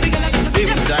 give them, big girl, set up, give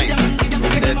them, give them, give them,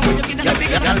 give them, what you give them, big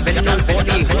girl. Y'all better not for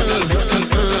the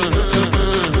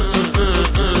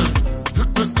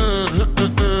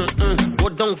go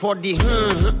down for the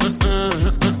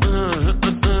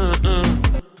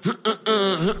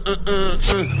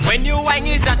when you whine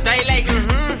is that I like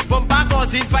bumper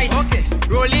causing fight. Okay.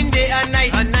 Rolling day and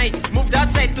night. Move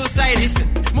that side to side. Listen.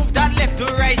 Move that left to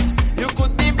right. You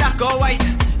could be black or white.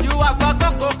 You have a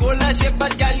Coca-Cola shape,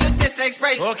 but girl you taste like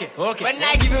Sprite. Okay. When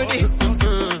I give you the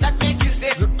that make you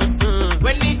say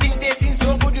when the thing tasting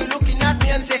so good, you looking at me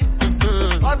and say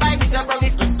all by Mr.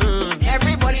 Promise.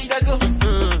 Everybody does go.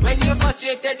 When you're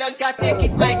frustrated, don't can't take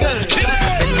it, my girl.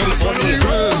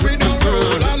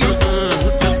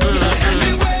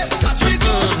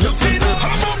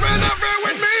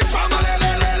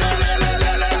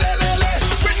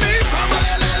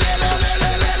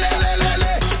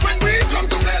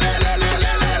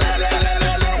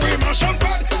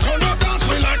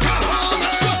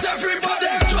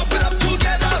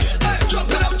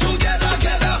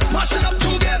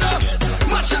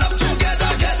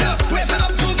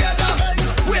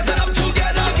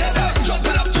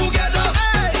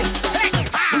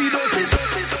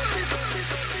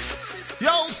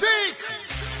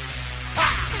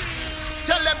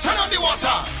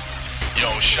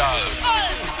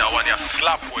 Now one you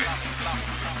slap with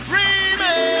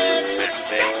remix.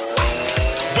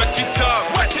 Wet it up,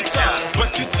 wet it up,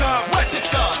 wet it up, wet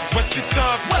it up, wet it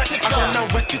up, wet it up. I'm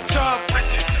gonna wet it up, wet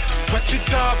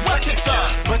it up, wet it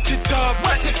up, wet it up,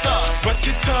 wet it up, wet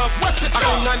it up, wet it up.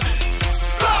 I'm gonna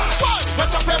splash.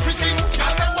 Wet up everything,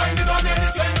 girl, them winding on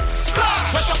anything.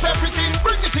 Splash. Wet up everything,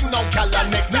 bring the thing now, girl, and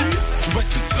make me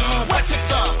wet it up, wet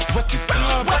it up, wet it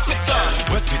up, wet it up,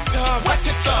 wet it up, wet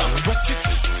it up, wet it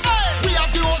up. We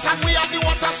have the hose and we have the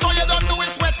water, so you don't know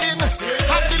it's wetting.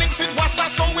 Have the links with water,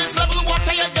 so it's level water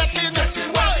you're getting.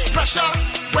 Pressure,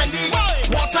 when the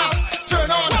water turn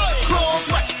on,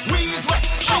 clothes wet, weave wet,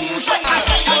 shoes wet.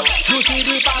 You see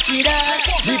the party there,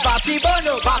 the party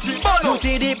bono, party bono. You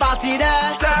see the party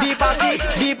there, the party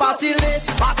lit, party lit,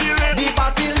 the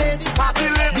party lit, party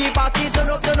lit, the party turn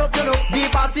up, the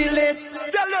party lit,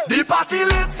 the party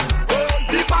lit,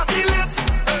 the party lit,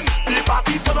 the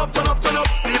party turn up,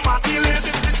 the party lit.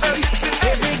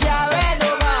 Every girl and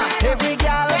over, every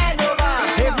girl and over,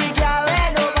 every girl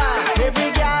and over,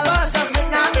 every girl wants something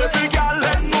now. Every girl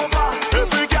and over,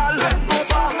 every girl and over,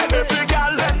 every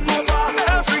girl and over,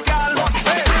 every girl wants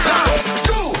something now.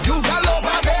 You girl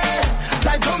over there,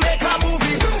 time to make a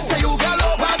movie. Say you girl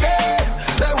over there,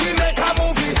 then we make a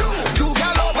movie. You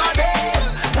girl over there,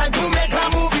 time to make a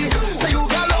movie. Say you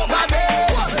girl over there.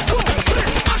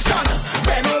 Action,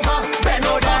 bend over, bend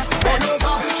over, bend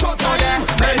over, show time,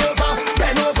 bend over,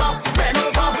 bend over, bend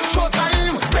over, show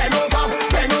time, bend over,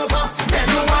 bend over,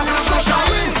 bend over, show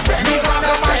time, bend over,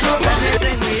 bend over.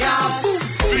 Everything we have,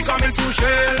 We coming to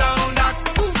shell down that,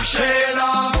 shell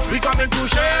down. We coming to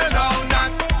shell down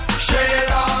that, shell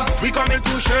down. We coming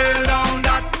to shell down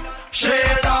that,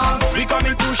 shell down. We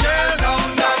coming to shell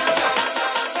down that.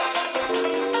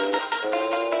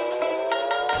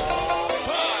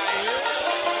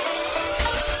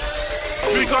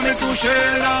 We coming to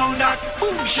shell down that,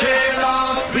 shell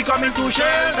down. We coming to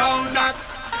shell down that,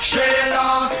 shell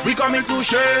down. We coming to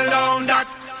shell down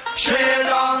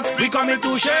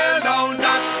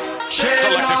that,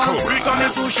 shell down. We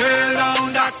coming to shell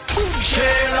down that,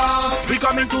 shell down. We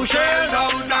coming to shell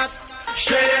down that,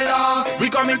 shell down. We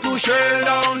coming to shell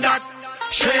down that,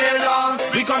 shell down.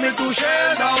 We coming to shell down that, shell down. We coming to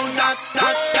shell down that,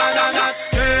 that.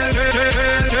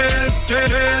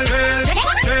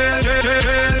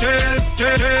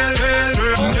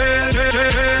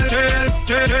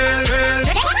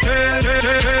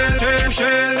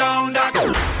 Shell down that.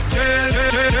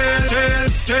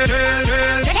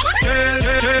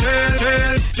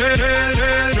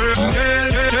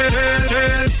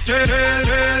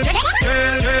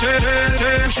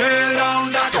 Shell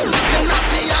down that.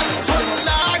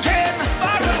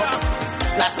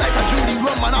 Last night I dreamed the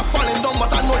rum and I'm falling down,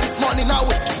 but I know this morning I'm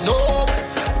waking up.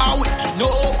 I'm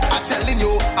telling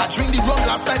you, I dreamed the rum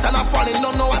last night and I'm falling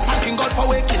down. Now I'm thanking God for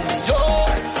waking me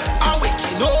up. I'm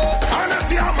waking up. And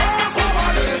if you're off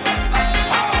over there,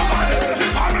 over there.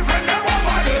 If all my friends them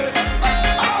over there,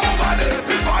 over there.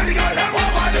 If all the girls them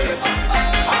over there,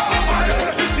 over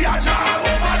there. If you're job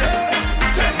over there,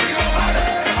 tell me over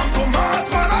there. I'm to Mars,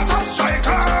 man.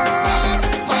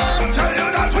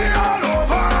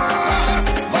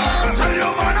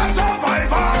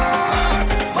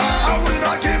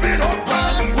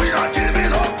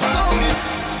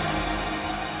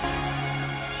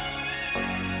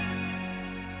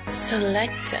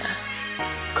 Selector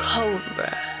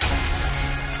Cobra.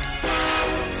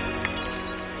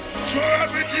 Throw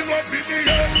everything up in the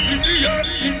air, in the air,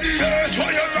 in the air. Throw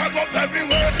your rag up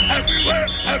everywhere, everywhere,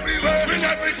 everywhere. Swing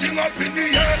everything up in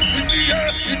the air, in the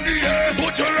air, in the air.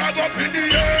 Put your rag up in the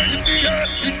air, in the air,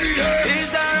 in the air.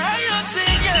 It's a riot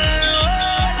singing, oh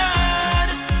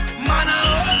Lord. Man, I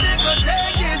hope they could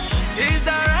take this. It's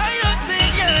a riot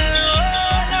singing,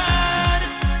 oh Lord.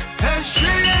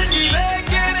 History in the making.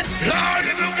 Lord,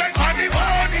 it look like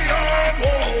pandemonium,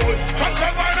 boy. From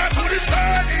Savannah to the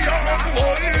stadium,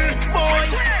 boy.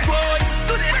 Boy,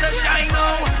 to this a shine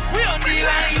now. We on the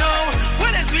line now.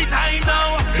 When it's we time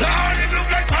now. Lord, it look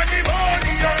like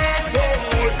pandemonium,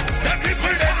 boy. The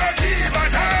people never give a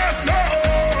damn, no.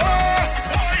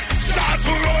 Start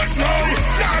to run now,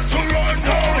 start to run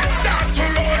now, start to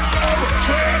run now.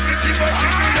 Throw everything up in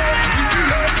the air, in the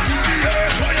air, in the air.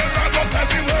 Throw your rag up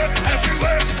everywhere,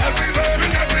 everywhere, everywhere.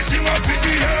 Swing everything up in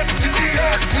the air, in the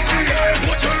air, in the air.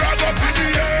 Put your rag up in the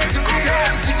air, in the air,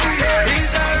 in the air.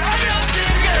 It's a riot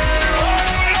singing, oh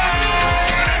Lord.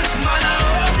 Man, I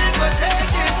hope they could take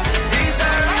this. It's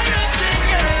a riot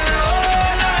singing,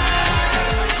 oh Lord.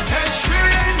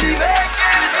 History in the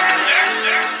making.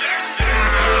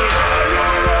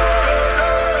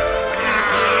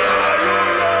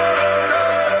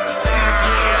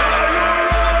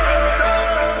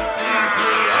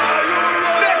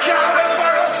 They can't wait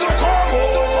for us to come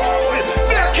home.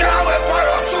 They can't wait for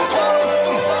us to come.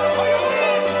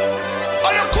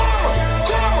 And you come.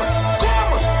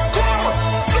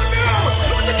 Look me round,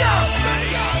 look the gas.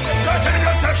 Get in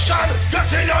your section,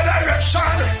 get in your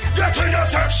direction. Get in your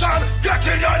section, get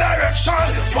in your direction.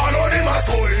 Follow the mass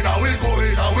going, and we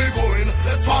going, and we going.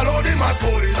 Let's follow the mass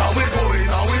going, and we going,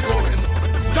 and we going.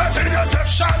 Get in your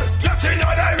section, get in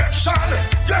your direction.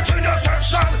 Get in your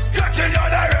section, get in your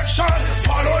direction. Let's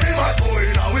follow the mass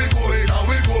going, and we going, and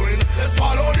we going. Let's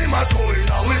follow the mass going,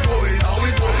 and we going, and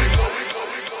we going.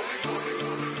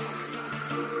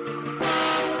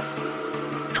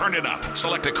 Turn it up.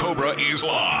 Selector Cobra is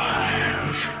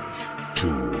live.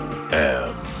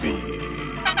 2MV.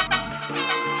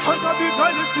 On top the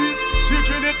toilet seat, she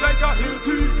drill it like a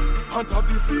Hilti. On top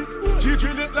the seat, she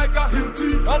drill it like a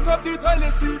Hilti. On top the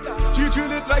toilet seat, she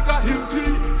drill it like a Hilti.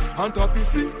 On top the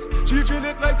seat, she drill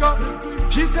it like a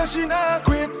Hilti. She says she not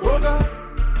quit, oh God.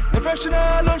 If she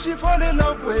not alone, she fall in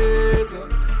love with.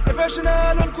 If she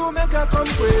not alone, could make her come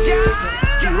quick.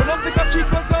 She run up the cup, she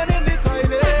was gone in the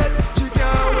toilet. She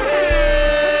can't wait.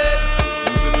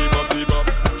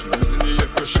 She using the air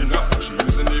freshener. She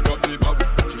using the bubbly bub.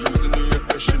 She using the air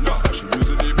freshener. She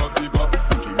using the bubbly bub.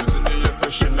 She using the air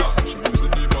freshener. She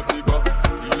using the bubbly bub.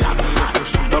 She using the air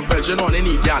freshener. The virgin on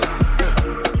any gal.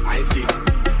 I see.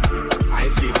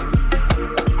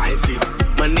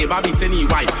 My neighbor beat any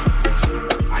wife.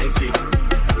 I see.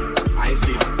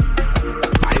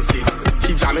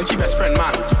 She jamming she best friend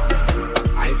man.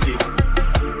 I see.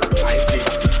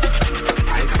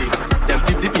 Them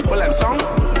tip the people them song.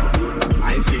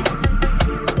 I see.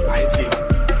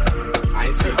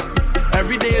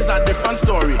 Every day is a different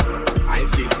story. I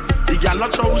see. The gal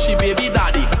not sure who she baby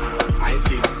daddy. I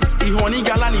see. The honey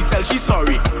gal and he tell she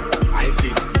sorry. I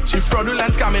see. She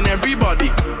fraudulent scamming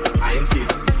everybody. I see.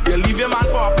 You leave your man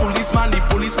for a policeman. The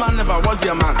policeman never was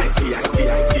your man. I see.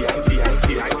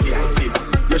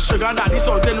 Your sugar daddy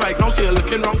salting right now, so you're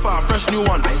looking wrong for a fresh new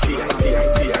one. I see.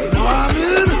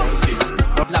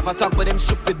 Lava talk about them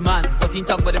stupid man, but he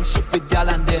talk about them stupid gal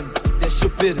and them. They're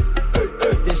stupid.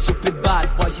 They're stupid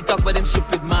bad. Boys, he talk about them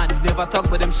stupid man. He never talk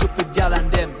about them stupid gal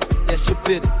and them. They're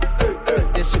stupid.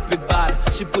 They're stupid bad.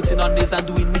 She putting on nails and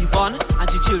doing weave on, and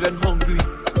she children hungry.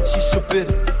 She's stupid.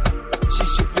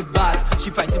 She's stupid bad. She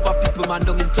fighting for people man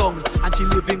down in tongue, and she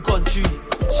live in country.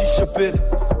 She's stupid.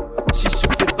 She's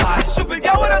stupid bad. Stupid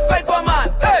girl wanna fight for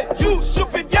man. Hey, you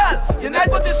stupid girl. You're nice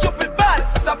but you're stupid bad.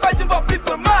 Stop fighting for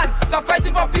people man. Stop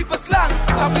fighting for people slang.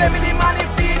 Stop blaming the man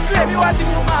if he claim you as a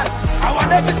woman. I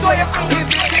wonder if it's so you come. It's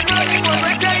getting running for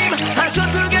a game. I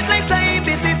should to get lifetime.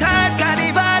 It's it hard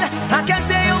carnival. I can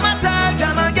say you matter.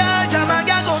 Jama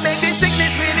girl, go make this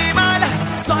sickness minimal.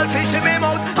 Saltfish in my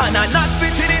mouth and I'm not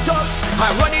spitting it up.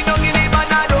 I'm running down in the man,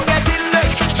 I don't get it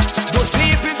left. Don't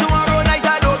sleep in tomorrow night,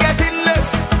 I don't get it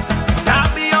left.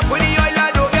 Tap me up with the oil,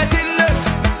 I don't get it left.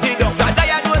 The doctor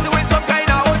diagnosed with some kind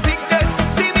of sickness.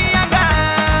 See me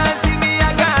again,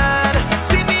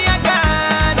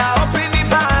 I up in the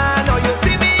van. Oh, you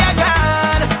see me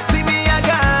again,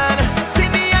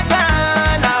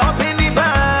 I up in the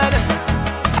van.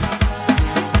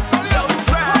 Love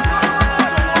friends,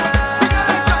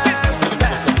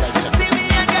 see me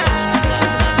again.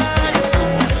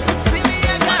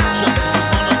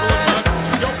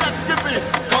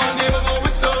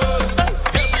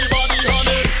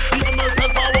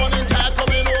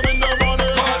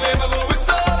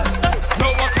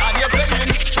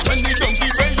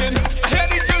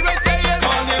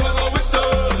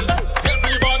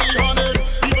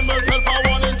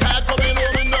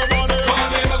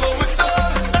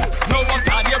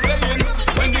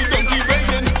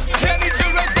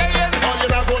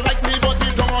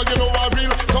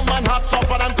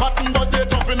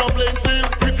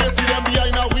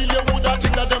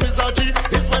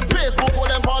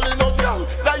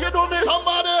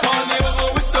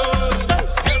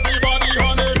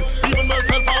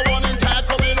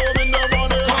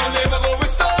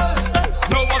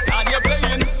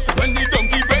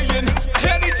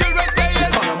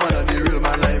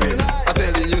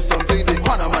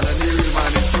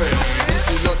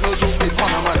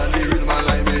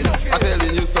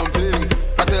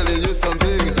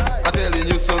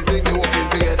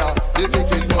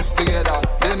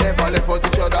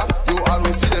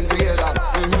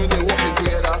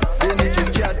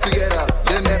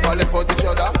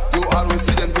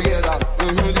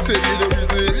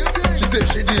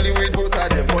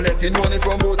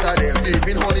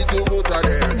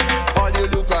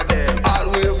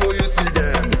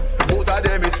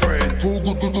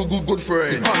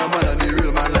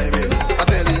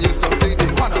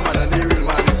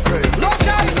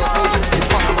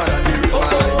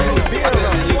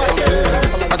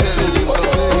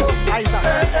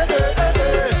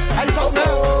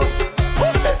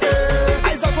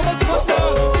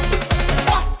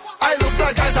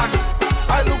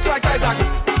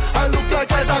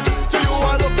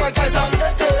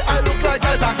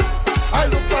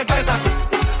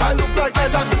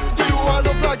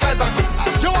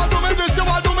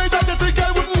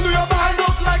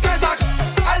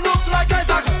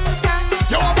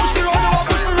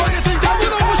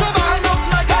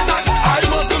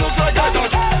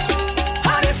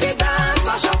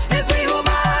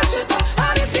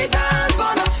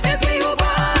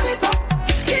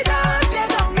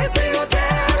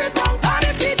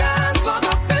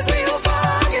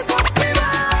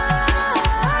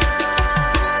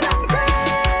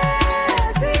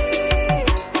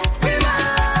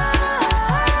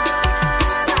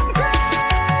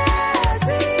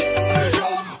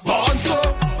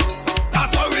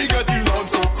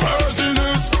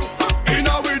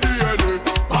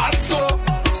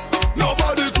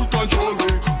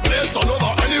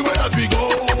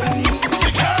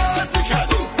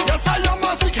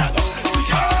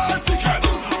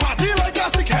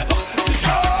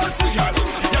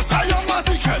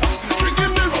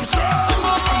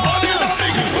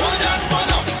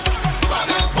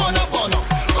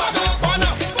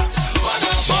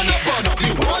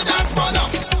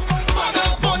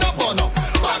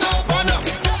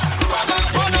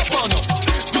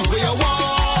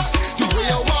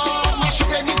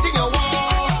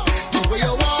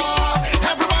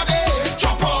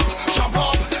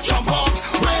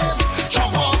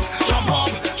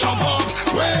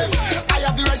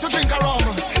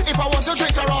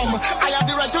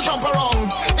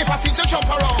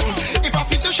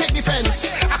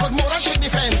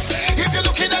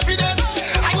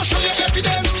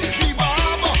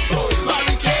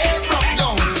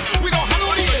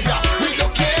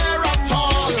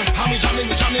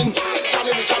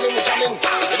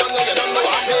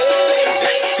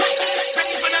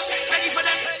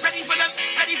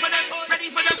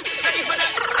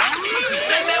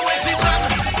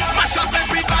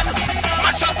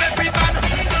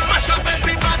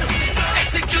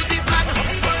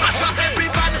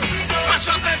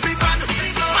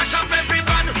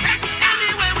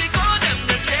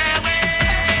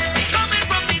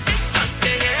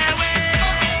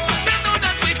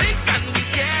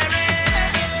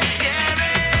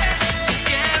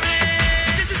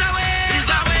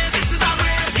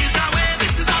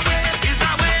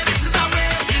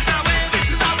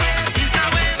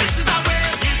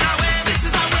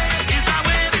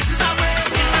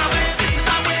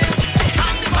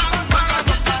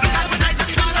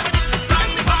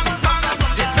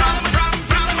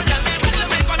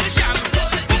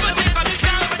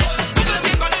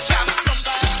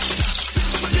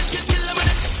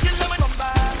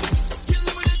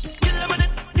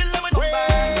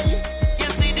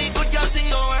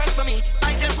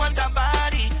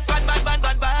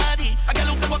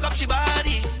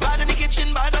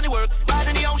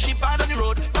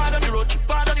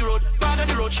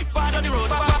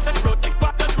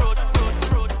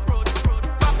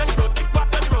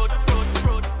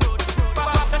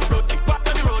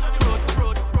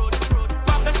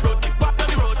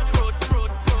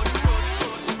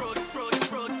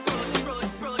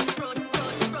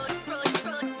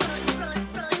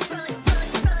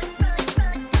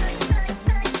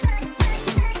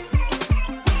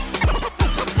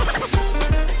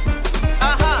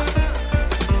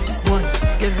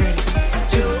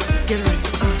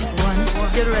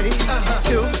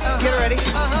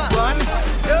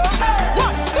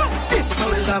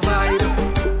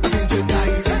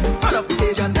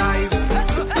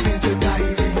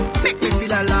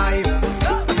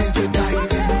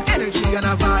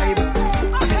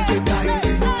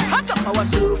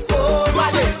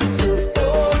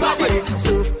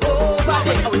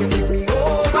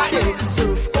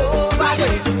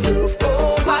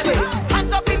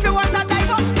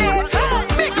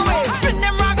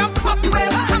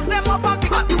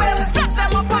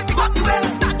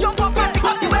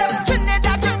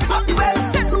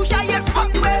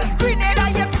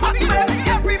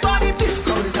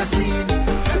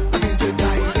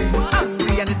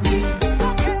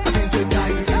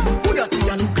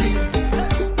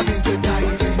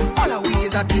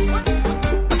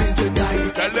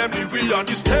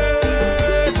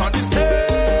 on the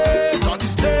stage, on the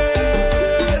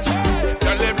stage.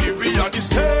 Tell them leave me on the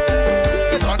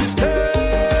stage, on the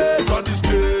stage, on the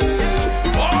stage.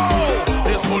 Whoa,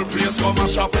 this whole place come a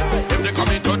shop. If they come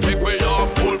in to take way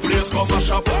off, whole place come a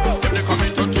shop. If they come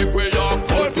in to take way off,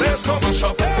 whole place come a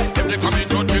shop. If they come in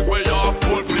to take way off,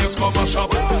 whole place come a shop.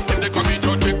 If they come in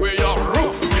to take way off,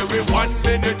 give me 1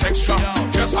 minute extra,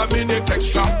 just a minute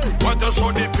extra. Want to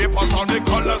show the papers on the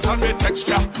colors and the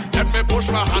texture. Let me push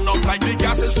my hand up like the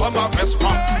gases from a Vespa.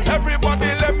 Everybody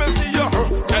let me see you.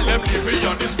 Tell them leave me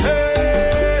on the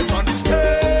stage, on the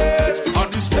stage,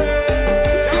 on the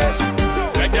stage.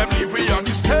 Let them leave me on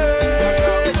the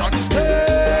stage, on the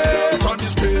stage, on the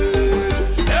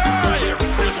stage. Yeah,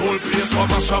 this whole place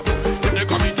come a shop. If they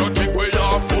come in to take way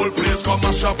off, whole place come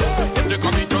a shop. If they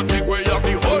come in to take way off,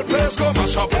 the whole place come a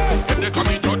shop. If they come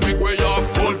in to take way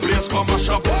off, whole place come a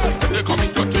shop. If they come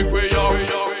in to take way off.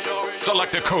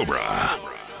 Select a Cobra.